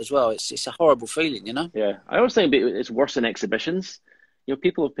smashed up as well. It's a horrible feeling, you know. Yeah, I always think it's worse in exhibitions. You know,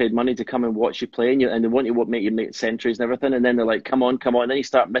 people have paid money to come and watch you play, and they want to make you make centuries and everything, and then they're like, "Come on!" And then you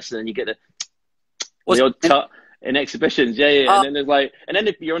start missing, and you get the odd cut in exhibitions. Yeah. And then there's like, and then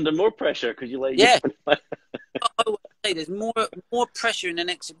you're under more pressure because you're like, I would say there's more pressure in an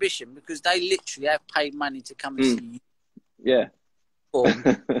exhibition because they literally have paid money to come and see you. Yeah.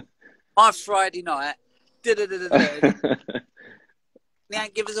 My Friday night. They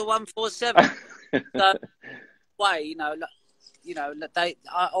ain't give us a 147. So, way, I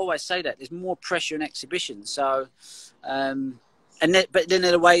always say that there's more pressure in exhibitions. So, but then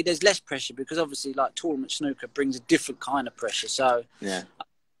in a way, there's less pressure because obviously, like tournament snooker brings a different kind of pressure. So,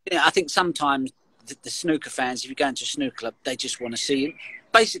 I think sometimes the snooker fans, if you go into a snooker club, they just want to see you.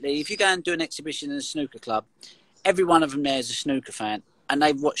 Basically, if you go and do an exhibition in a snooker club, every one of them there is a snooker fan, and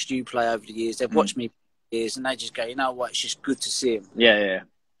they've watched you play over the years. They've watched me. And they just go, you know what, it's just good to see him. Yeah.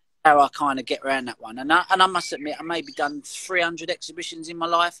 How I kind of get around that one. And I must admit, I maybe done 300 exhibitions in my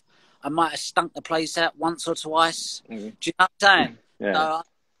life. I might have stunk the place out once or twice. Do you know what I'm saying? Yeah. So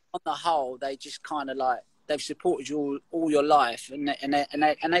on the whole, they just kind of like, they've supported you all your life, and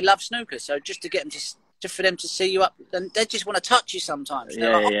they love snooker. So just to get them for them to see you up, and they just want to touch you sometimes.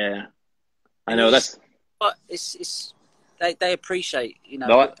 Yeah. I know that's. But it's. They appreciate, you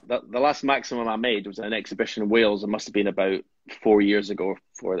know. The last maximum I made was an exhibition in Wales. It must have been about 4 years ago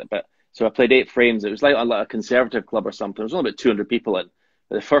for it. But so I played 8 frames. It was like a conservative club or something. There was only about 200 people in.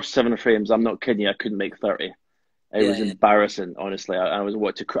 But the first 7 frames, I'm not kidding you, I couldn't make 30. It was embarrassing, honestly. I was I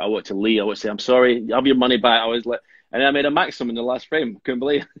wanted to leave. I would say, I'm sorry, have your money back. I was like, and then I made a maximum in the last frame. Couldn't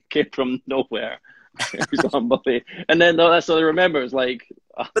believe it. Came from nowhere. It was unbelievable. And then that's all I remember. It's like.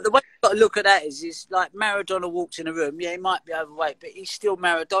 But the way you've got to look at that is like Maradona walked in a room. Yeah, he might be overweight, but he's still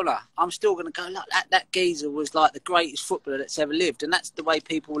Maradona. I'm still going to go, look, that geezer was like the greatest footballer that's ever lived. And that's the way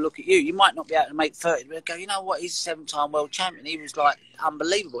people will look at you. You might not be able to make 30, but they'll go, you know what, he's a 7-time world champion. He was like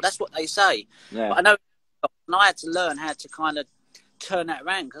unbelievable. That's what they say. Yeah. But I know, and I had to learn how to kind of turn that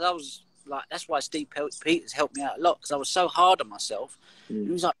around because I was like, that's why Steve Peters helped me out a lot because I was so hard on myself. He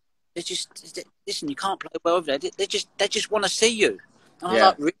was like, listen, you can't play well over there. They just want to see you. And I was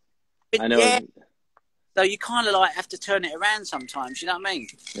like, really? I know. Yeah. So you kind of like have to turn it around sometimes. You know what I mean?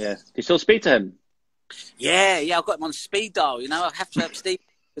 Yeah. Do you still speak to him? Yeah. I've got him on speed dial. You know, I have to have Steve.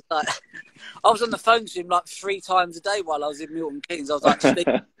 Like, I was on the phone to him like 3 times a day while I was in Milton Keynes. I was like, Steve,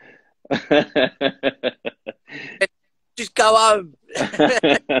 just go home.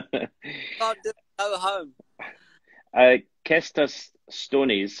 Go home. Kestas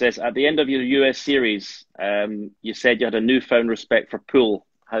Stoney says, at the end of your US series, you said you had a newfound respect for pool.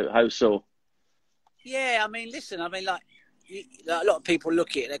 How so? Yeah, I mean, listen, like a lot of people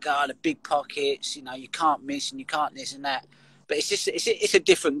look at it, they go, oh, the big pockets, you know, you can't miss and you can't this and that. But it's just, it's a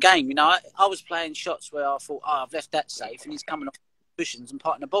different game, you know. I was playing shots where I thought, oh, I've left that safe, and he's coming off cushions and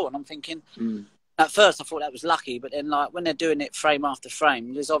potting the ball, and I'm thinking, no, At first, I thought that was lucky, but then, like, when they're doing it frame after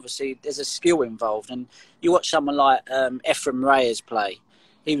frame, there's a skill involved. And you watch someone like Ephraim Reyes play;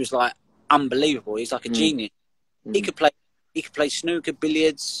 he was like unbelievable. He's like a genius. He could play snooker,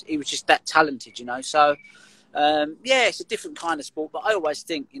 billiards. He was just that talented, you know. So, yeah, it's a different kind of sport. But I always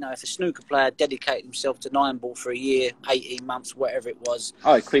think, you know, if a snooker player dedicated himself to 9-ball for a year, 18 months, whatever it was,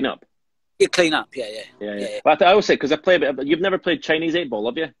 clean up. You clean up, yeah. But I always say, because I play a bit, but you've never played Chinese 8-ball,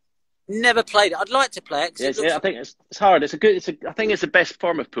 have you? Never played it. I'd like to play it. Yes, I think it's hard. I think it's the best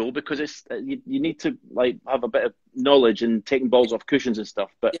form of pool because it's you need to like have a bit of knowledge and taking balls off cushions and stuff.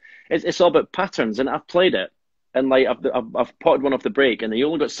 But it's all about patterns, and I've played it, and like I've potted one off the break, and you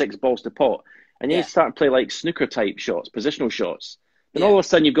only got 6 balls to pot, and you start to play like snooker type shots, positional shots. Then all of a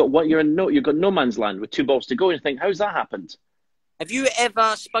sudden you've got you've got no man's land with 2 balls to go, and you think, how's that happened? Have you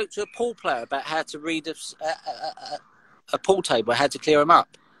ever spoke to a pool player about how to read a pool table, how to clear them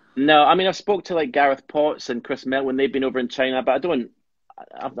up? No, I mean, I've spoke to like Gareth Potts and Chris Mel when they've been over in China, but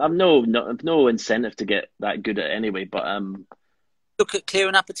I've no incentive to get that good at it anyway. But look at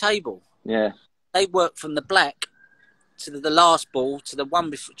clearing up a table. Yeah, they work from the black to the last ball to the one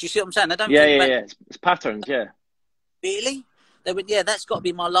before. Do you see what I'm saying? They don't. Yeah. It's patterns. Yeah. Really? They went. Yeah, that's got to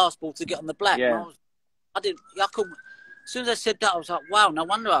be my last ball to get on the black. Yeah. I didn't. I couldn't. As soon as I said that, I was like, wow. No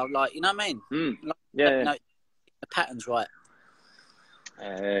wonder I like. You know what I mean? Like, yeah. No, the pattern's right.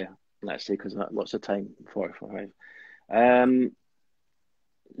 Let's see, because what's the time? 45. Dima,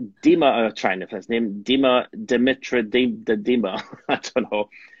 trying to his name, Dima. I don't know.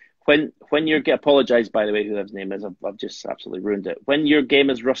 When you get apologise, by the way, who his name is. I've just absolutely ruined it. When your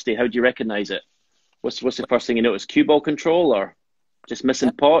game is rusty, how do you recognise it? What's the first thing you notice? Cue ball control, or just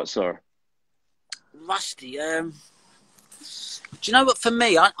missing pots, or rusty? Do you know what? For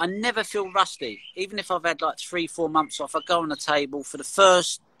me, I never feel rusty. Even if I've had like 3-4 months off, I go on the table for the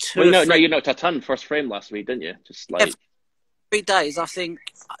first 2 no, you knocked a ton first frame last week, didn't you? Just like 3 days, I think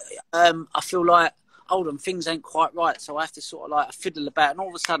I feel like, hold on, things ain't quite right. So I have to sort of like fiddle about, and all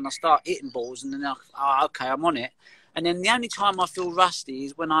of a sudden I start hitting balls, and then okay, I'm on it. And then the only time I feel rusty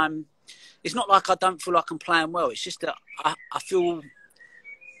is when it's not like I don't feel like I'm playing well. It's just that I feel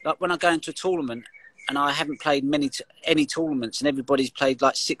like when I go into a tournament, and I haven't played any tournaments, and everybody's played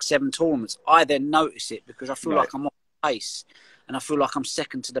like 6-7 tournaments, I then notice it because I feel like I'm on pace, and I feel like I'm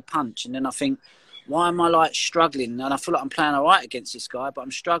second to the punch, and then I think, why am I like struggling? And I feel like I'm playing all right against this guy, but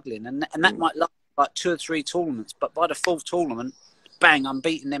I'm struggling, and that might last like 2 or 3 tournaments, but by the 4th tournament, bang, I'm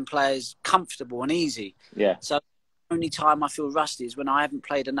beating them players comfortable and easy. Yeah. So the only time I feel rusty is when I haven't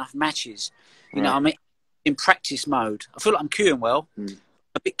played enough matches. You know, I'm in practice mode. I feel like I'm queuing well.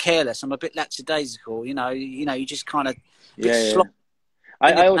 A bit careless. I'm a bit lackadaisical. You know, you just kind of.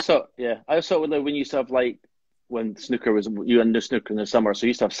 I also when you used to have like when snooker was you under snooker in the summer, so you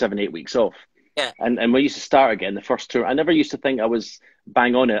used to have 7-8 weeks off. Yeah. And when we used to start again, the first tour, I never used to think I was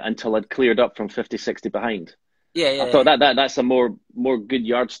bang on it until I'd cleared up from 50-60 behind. Yeah. I thought that's a more good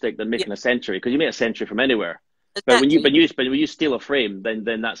yardstick than making a century, because you make a century from anywhere. Exactly. But when you steal a frame,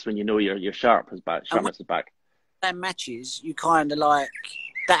 then that's when you know you're sharpness is back. Matches, you kind of like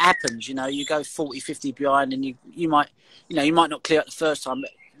that happens. You know, you go 40-50 behind, and you might not clear up the first time,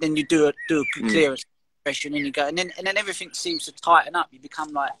 but then you do a good clearance impression, and you go, and then everything seems to tighten up. You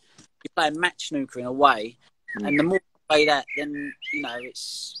become like you're playing match snooker in a way, and the more you play that, then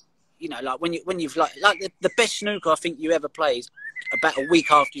it's like when you've like the best snooker I think you ever play is about a week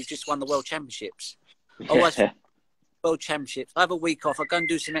after you've just won the World Championships. Always. World Championships. I have a week off. I go and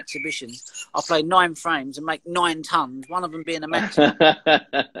do some exhibitions. I play 9 frames and make 9 tons. One of them being a max. But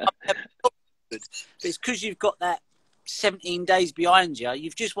it's because you've got that 17 days behind you.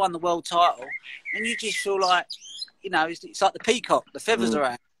 You've just won the world title, and you just feel like, it's like the peacock. The feathers are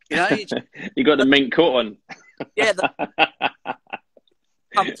out. You got the mink coat on. Yeah.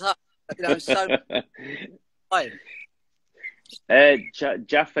 Pumped up. So.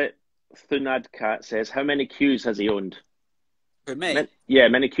 Jaffet Thunadkat says, how many cues has he owned? For me?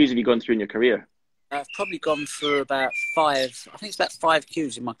 Many cues have you gone through in your career? I've probably gone through about 5. I think it's about 5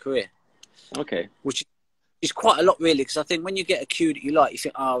 cues in my career. Okay. Which is quite a lot, really, because I think when you get a cue that you like, you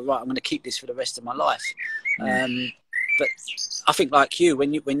think, oh, right, I'm going to keep this for the rest of my life. But I think like you,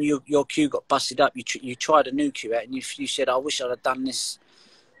 when your cue got busted up, you tried a new cue out, and you said, I wish I'd have done this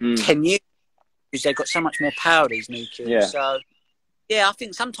 10 years, because they've got so much more power, these new cues. Yeah. So, yeah, I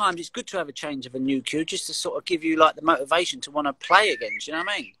think sometimes it's good to have a change of a new cue, just to sort of give you like the motivation to want to play again. Do you know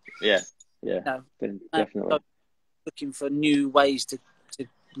what I mean? Yeah, definitely. Looking for new ways to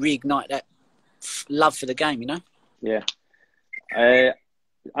reignite that love for the game, Yeah.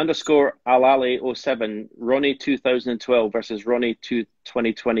 Underscore Alali 07, Ronnie 2012 versus Ronnie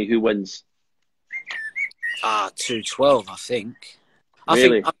 2020. Who wins? 212, I think.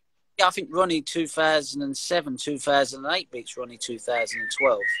 Really? I think Ronnie 2007, 2008 beats Ronnie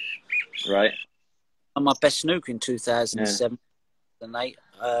 2012. Right. I'm my best snooker in 2007 and 8.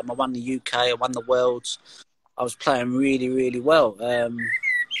 I won the UK, I won the Worlds. I was playing really, really well. But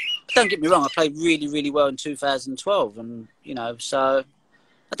don't get me wrong, I played really, really well in 2012, and you know, so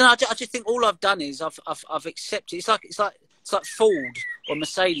I don't know. I just think all I've done is I've accepted. It's like Ford or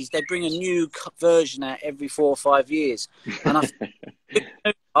Mercedes. They bring a new version out every 4 or 5 years, and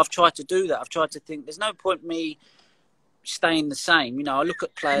I've tried to do that. I've tried to think there's no point me staying the same. You know, I look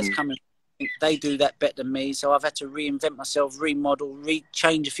at players coming. They do that better than me, so I've had to reinvent myself, remodel,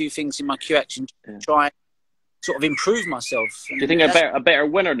 change a few things in my cue action, try and sort of improve myself. Do you think a better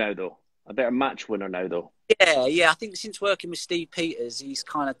winner now, though? A better match winner now, though? Yeah. I think since working with Steve Peters, he's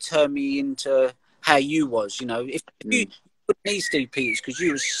kind of turned me into how you was. You know, if you wouldn't need Steve Peters because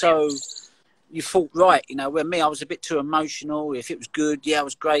you fought right. You know, where me, I was a bit too emotional. If it was good, yeah, it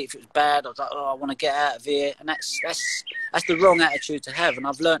was great. If it was bad, I was like, oh, I want to get out of here. And that's the wrong attitude to have. And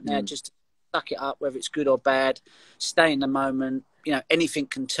I've learnt now just to suck it up, whether it's good or bad. Stay in the moment. You know, anything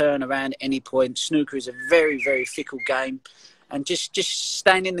can turn around at any point. Snooker is a very, very fickle game, and just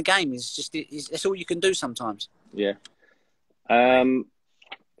staying in the game is that's all you can do sometimes. Yeah.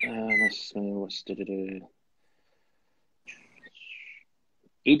 What's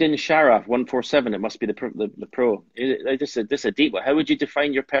Eden Sharaf 147. It must be the pro. This is a deep one. How would you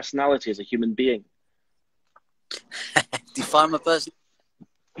define your personality as a human being? Define my personality.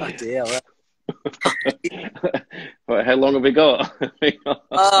 Oh dear. Well, how long have we got? I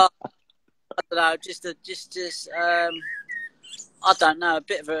don't know. I don't know. A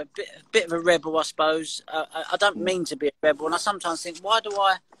bit of a rebel, I suppose. I don't mean to be a rebel, and I sometimes think, why am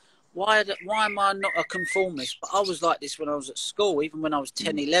I not a conformist? But I was like this when I was at school, even when I was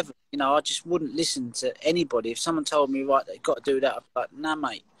 10, 11. You know, I just wouldn't listen to anybody. If someone told me, right, they've got to do that, I'd be like, nah,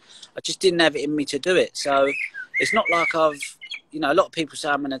 mate. I just didn't have it in me to do it. So it's not like you know, a lot of people say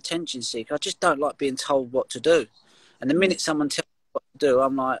I'm an attention seeker. I just don't like being told what to do. And the minute someone tells me what to do,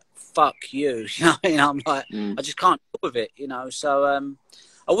 I'm like, fuck you. You know what I mean? I'm like, I just can't deal with it, you know. So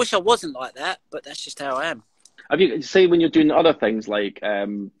I wish I wasn't like that, but that's just how I am. Have you, say, when you're doing other things like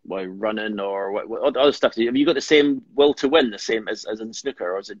running or what other stuff, have you got the same will to win, the same as in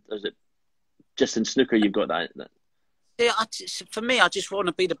snooker, or is it just in snooker you've got that? Yeah, for me, I just want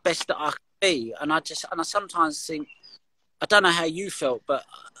to be the best that I can be, and I sometimes think, I don't know how you felt, but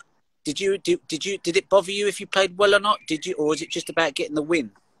did it bother you if you played well or not? Or was it just about getting the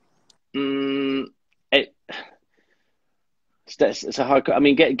win? It's a hard. I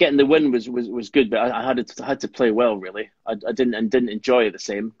mean, getting the win was good, but I had to play well. Really, I didn't enjoy it the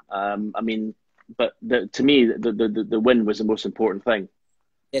same. I mean, but to me, the win was the most important thing.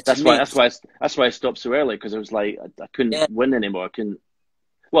 Yeah, that's why I stopped so early, because it was like I couldn't win anymore. I couldn't.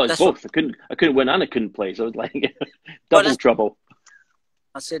 Well, it's both. I couldn't win and I couldn't play, so it was like double trouble.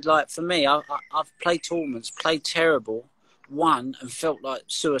 I said, like, for me, I've played tournaments, played terrible, won, and felt like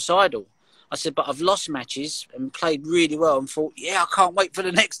suicidal. I said, but I've lost matches and played really well and thought, yeah, I can't wait for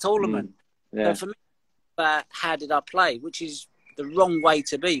the next tournament. Yeah. And for me, how did I play? Which is the wrong way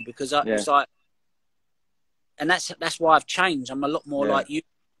to be, because it's like, and that's why I've changed. I'm a lot more like you.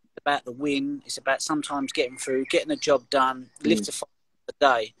 It's about the win. It's about sometimes getting through, getting the job done, live to fight the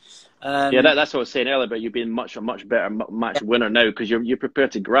day. That's what I was saying earlier about you being a much better match winner now, because you're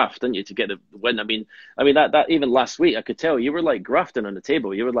prepared to graft, aren't you, to get the win? I mean that even last week I could tell you were like grafting on the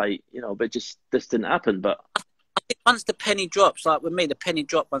table. You were like, you know, but just this didn't happen. But I think once the penny drops, like with me, the penny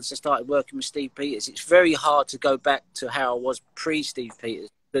dropped once I started working with Steve Peters. It's very hard to go back to how I was pre-Steve Peters,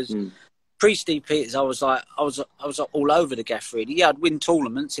 because pre-Steve Peters I was all over the gaff, really. Yeah, I'd win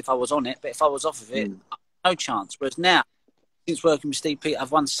tournaments if I was on it, but if I was off of it, no chance. Whereas now, since working with Steve Peters,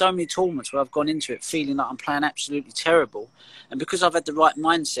 I've won so many tournaments where I've gone into it feeling like I'm playing absolutely terrible. And because I've had the right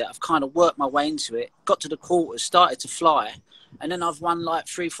mindset, I've kind of worked my way into it, got to the quarters, started to fly, and then I've won like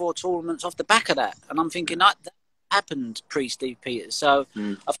 3-4 tournaments off the back of that. And I'm thinking that happened pre-Steve Peters. So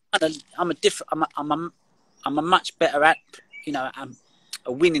I'm a much better at, you know, I'm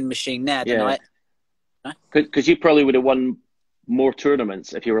a winning machine now than I. Because you probably would have won more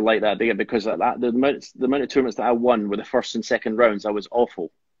tournaments if you were like that, because the amount of tournaments that I won were the first and second rounds. I was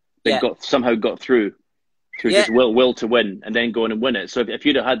awful. They somehow got through just will to win, and then go on and win it. So if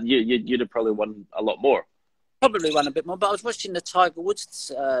you'd have had, you'd have probably won a lot more. Probably won a bit more. But I was watching the Tiger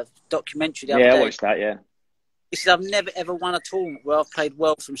Woods documentary the other day. Yeah, I watched that. Yeah. He said, I've never ever won a tournament where I've played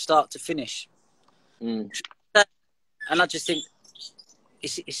well from start to finish. And I just think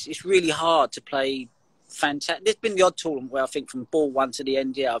it's really hard to play fantastic. There's been the odd tournament where I think from ball one to the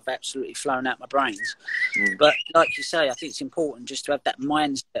end, yeah, I've absolutely flown out my brains. But like you say, I think it's important just to have that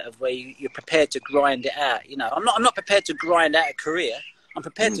mindset of where you're prepared to grind it out. You know, I'm not prepared to grind out a career. I'm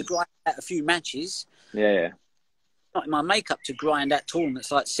prepared to grind out a few matches. Yeah. Not in my makeup to grind out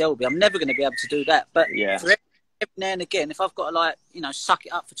tournaments like Selby. I'm never going to be able to do that. But for every now and again, if I've got to, like, you know, suck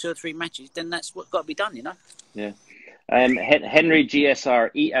it up for 2 or 3 matches, then that's what's got to be done, you know? Yeah. Henry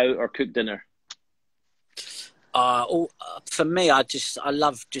GSR, eat out or cook dinner? For me, I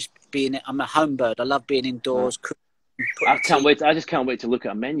love just being. I'm a home bird. I love being indoors. I can't wait. I just can't wait to look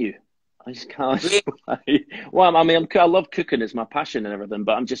at a menu. I just can't. Really? Well, I mean, I love cooking. It's my passion and everything.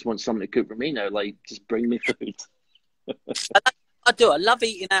 But I just want someone to cook for me now. Like, just bring me food. I do. I love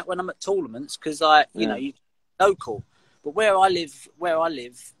eating out when I'm at tournaments because, like, you know, you local. But where I live,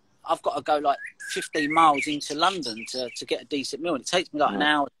 I've got to go like 15 miles into London to get a decent meal, and it takes me like an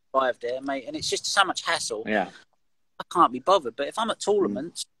hour to drive there, mate. And it's just so much hassle. Yeah, I can't be bothered. But if I'm at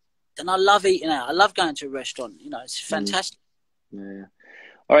tournaments, then I love eating out. I love going to a restaurant. You know, it's fantastic. Yeah.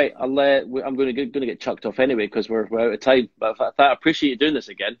 All right, I'm going to get chucked off anyway because we're out of time. But I appreciate you doing this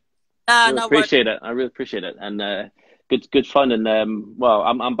again. I really appreciate it, and good fun. And well,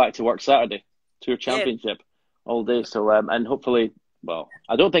 I'm back to work Saturday, Tour Championship all day. So and hopefully. Well,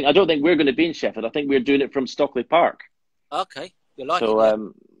 I don't think we're going to be in Sheffield. I think we're doing it from Stockley Park. Okay, you like it?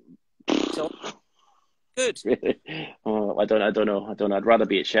 So good. Really? Oh, I don't know. I'd rather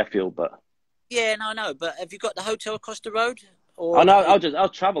be at Sheffield, but yeah, no. But have you got the hotel across the road? Or oh no, I'll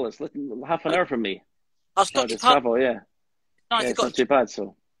travel. It's half an hour from me. I'll stop to travel. Yeah, it's not too bad.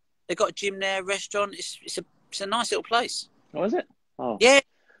 So they've got a gym there, restaurant. It's a nice little place. Oh, is it? Oh, yeah,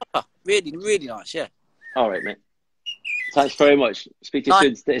 really, really nice. Yeah. All right, mate. Thanks very much. Speak to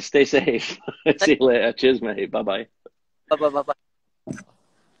you soon. Stay safe. See you later. Cheers, mate. Bye-bye. Bye-bye.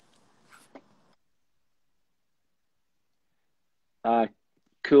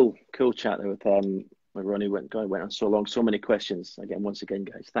 Cool chat there with Ronnie. Went on so long, so many questions. Once again,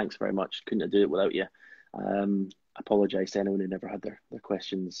 guys, thanks very much. Couldn't do it without you. Apologise to anyone who never had their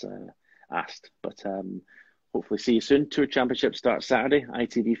questions asked. But hopefully see you soon. Tour Championship starts Saturday,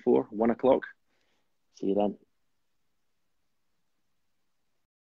 ITV4, 1 o'clock. See you then.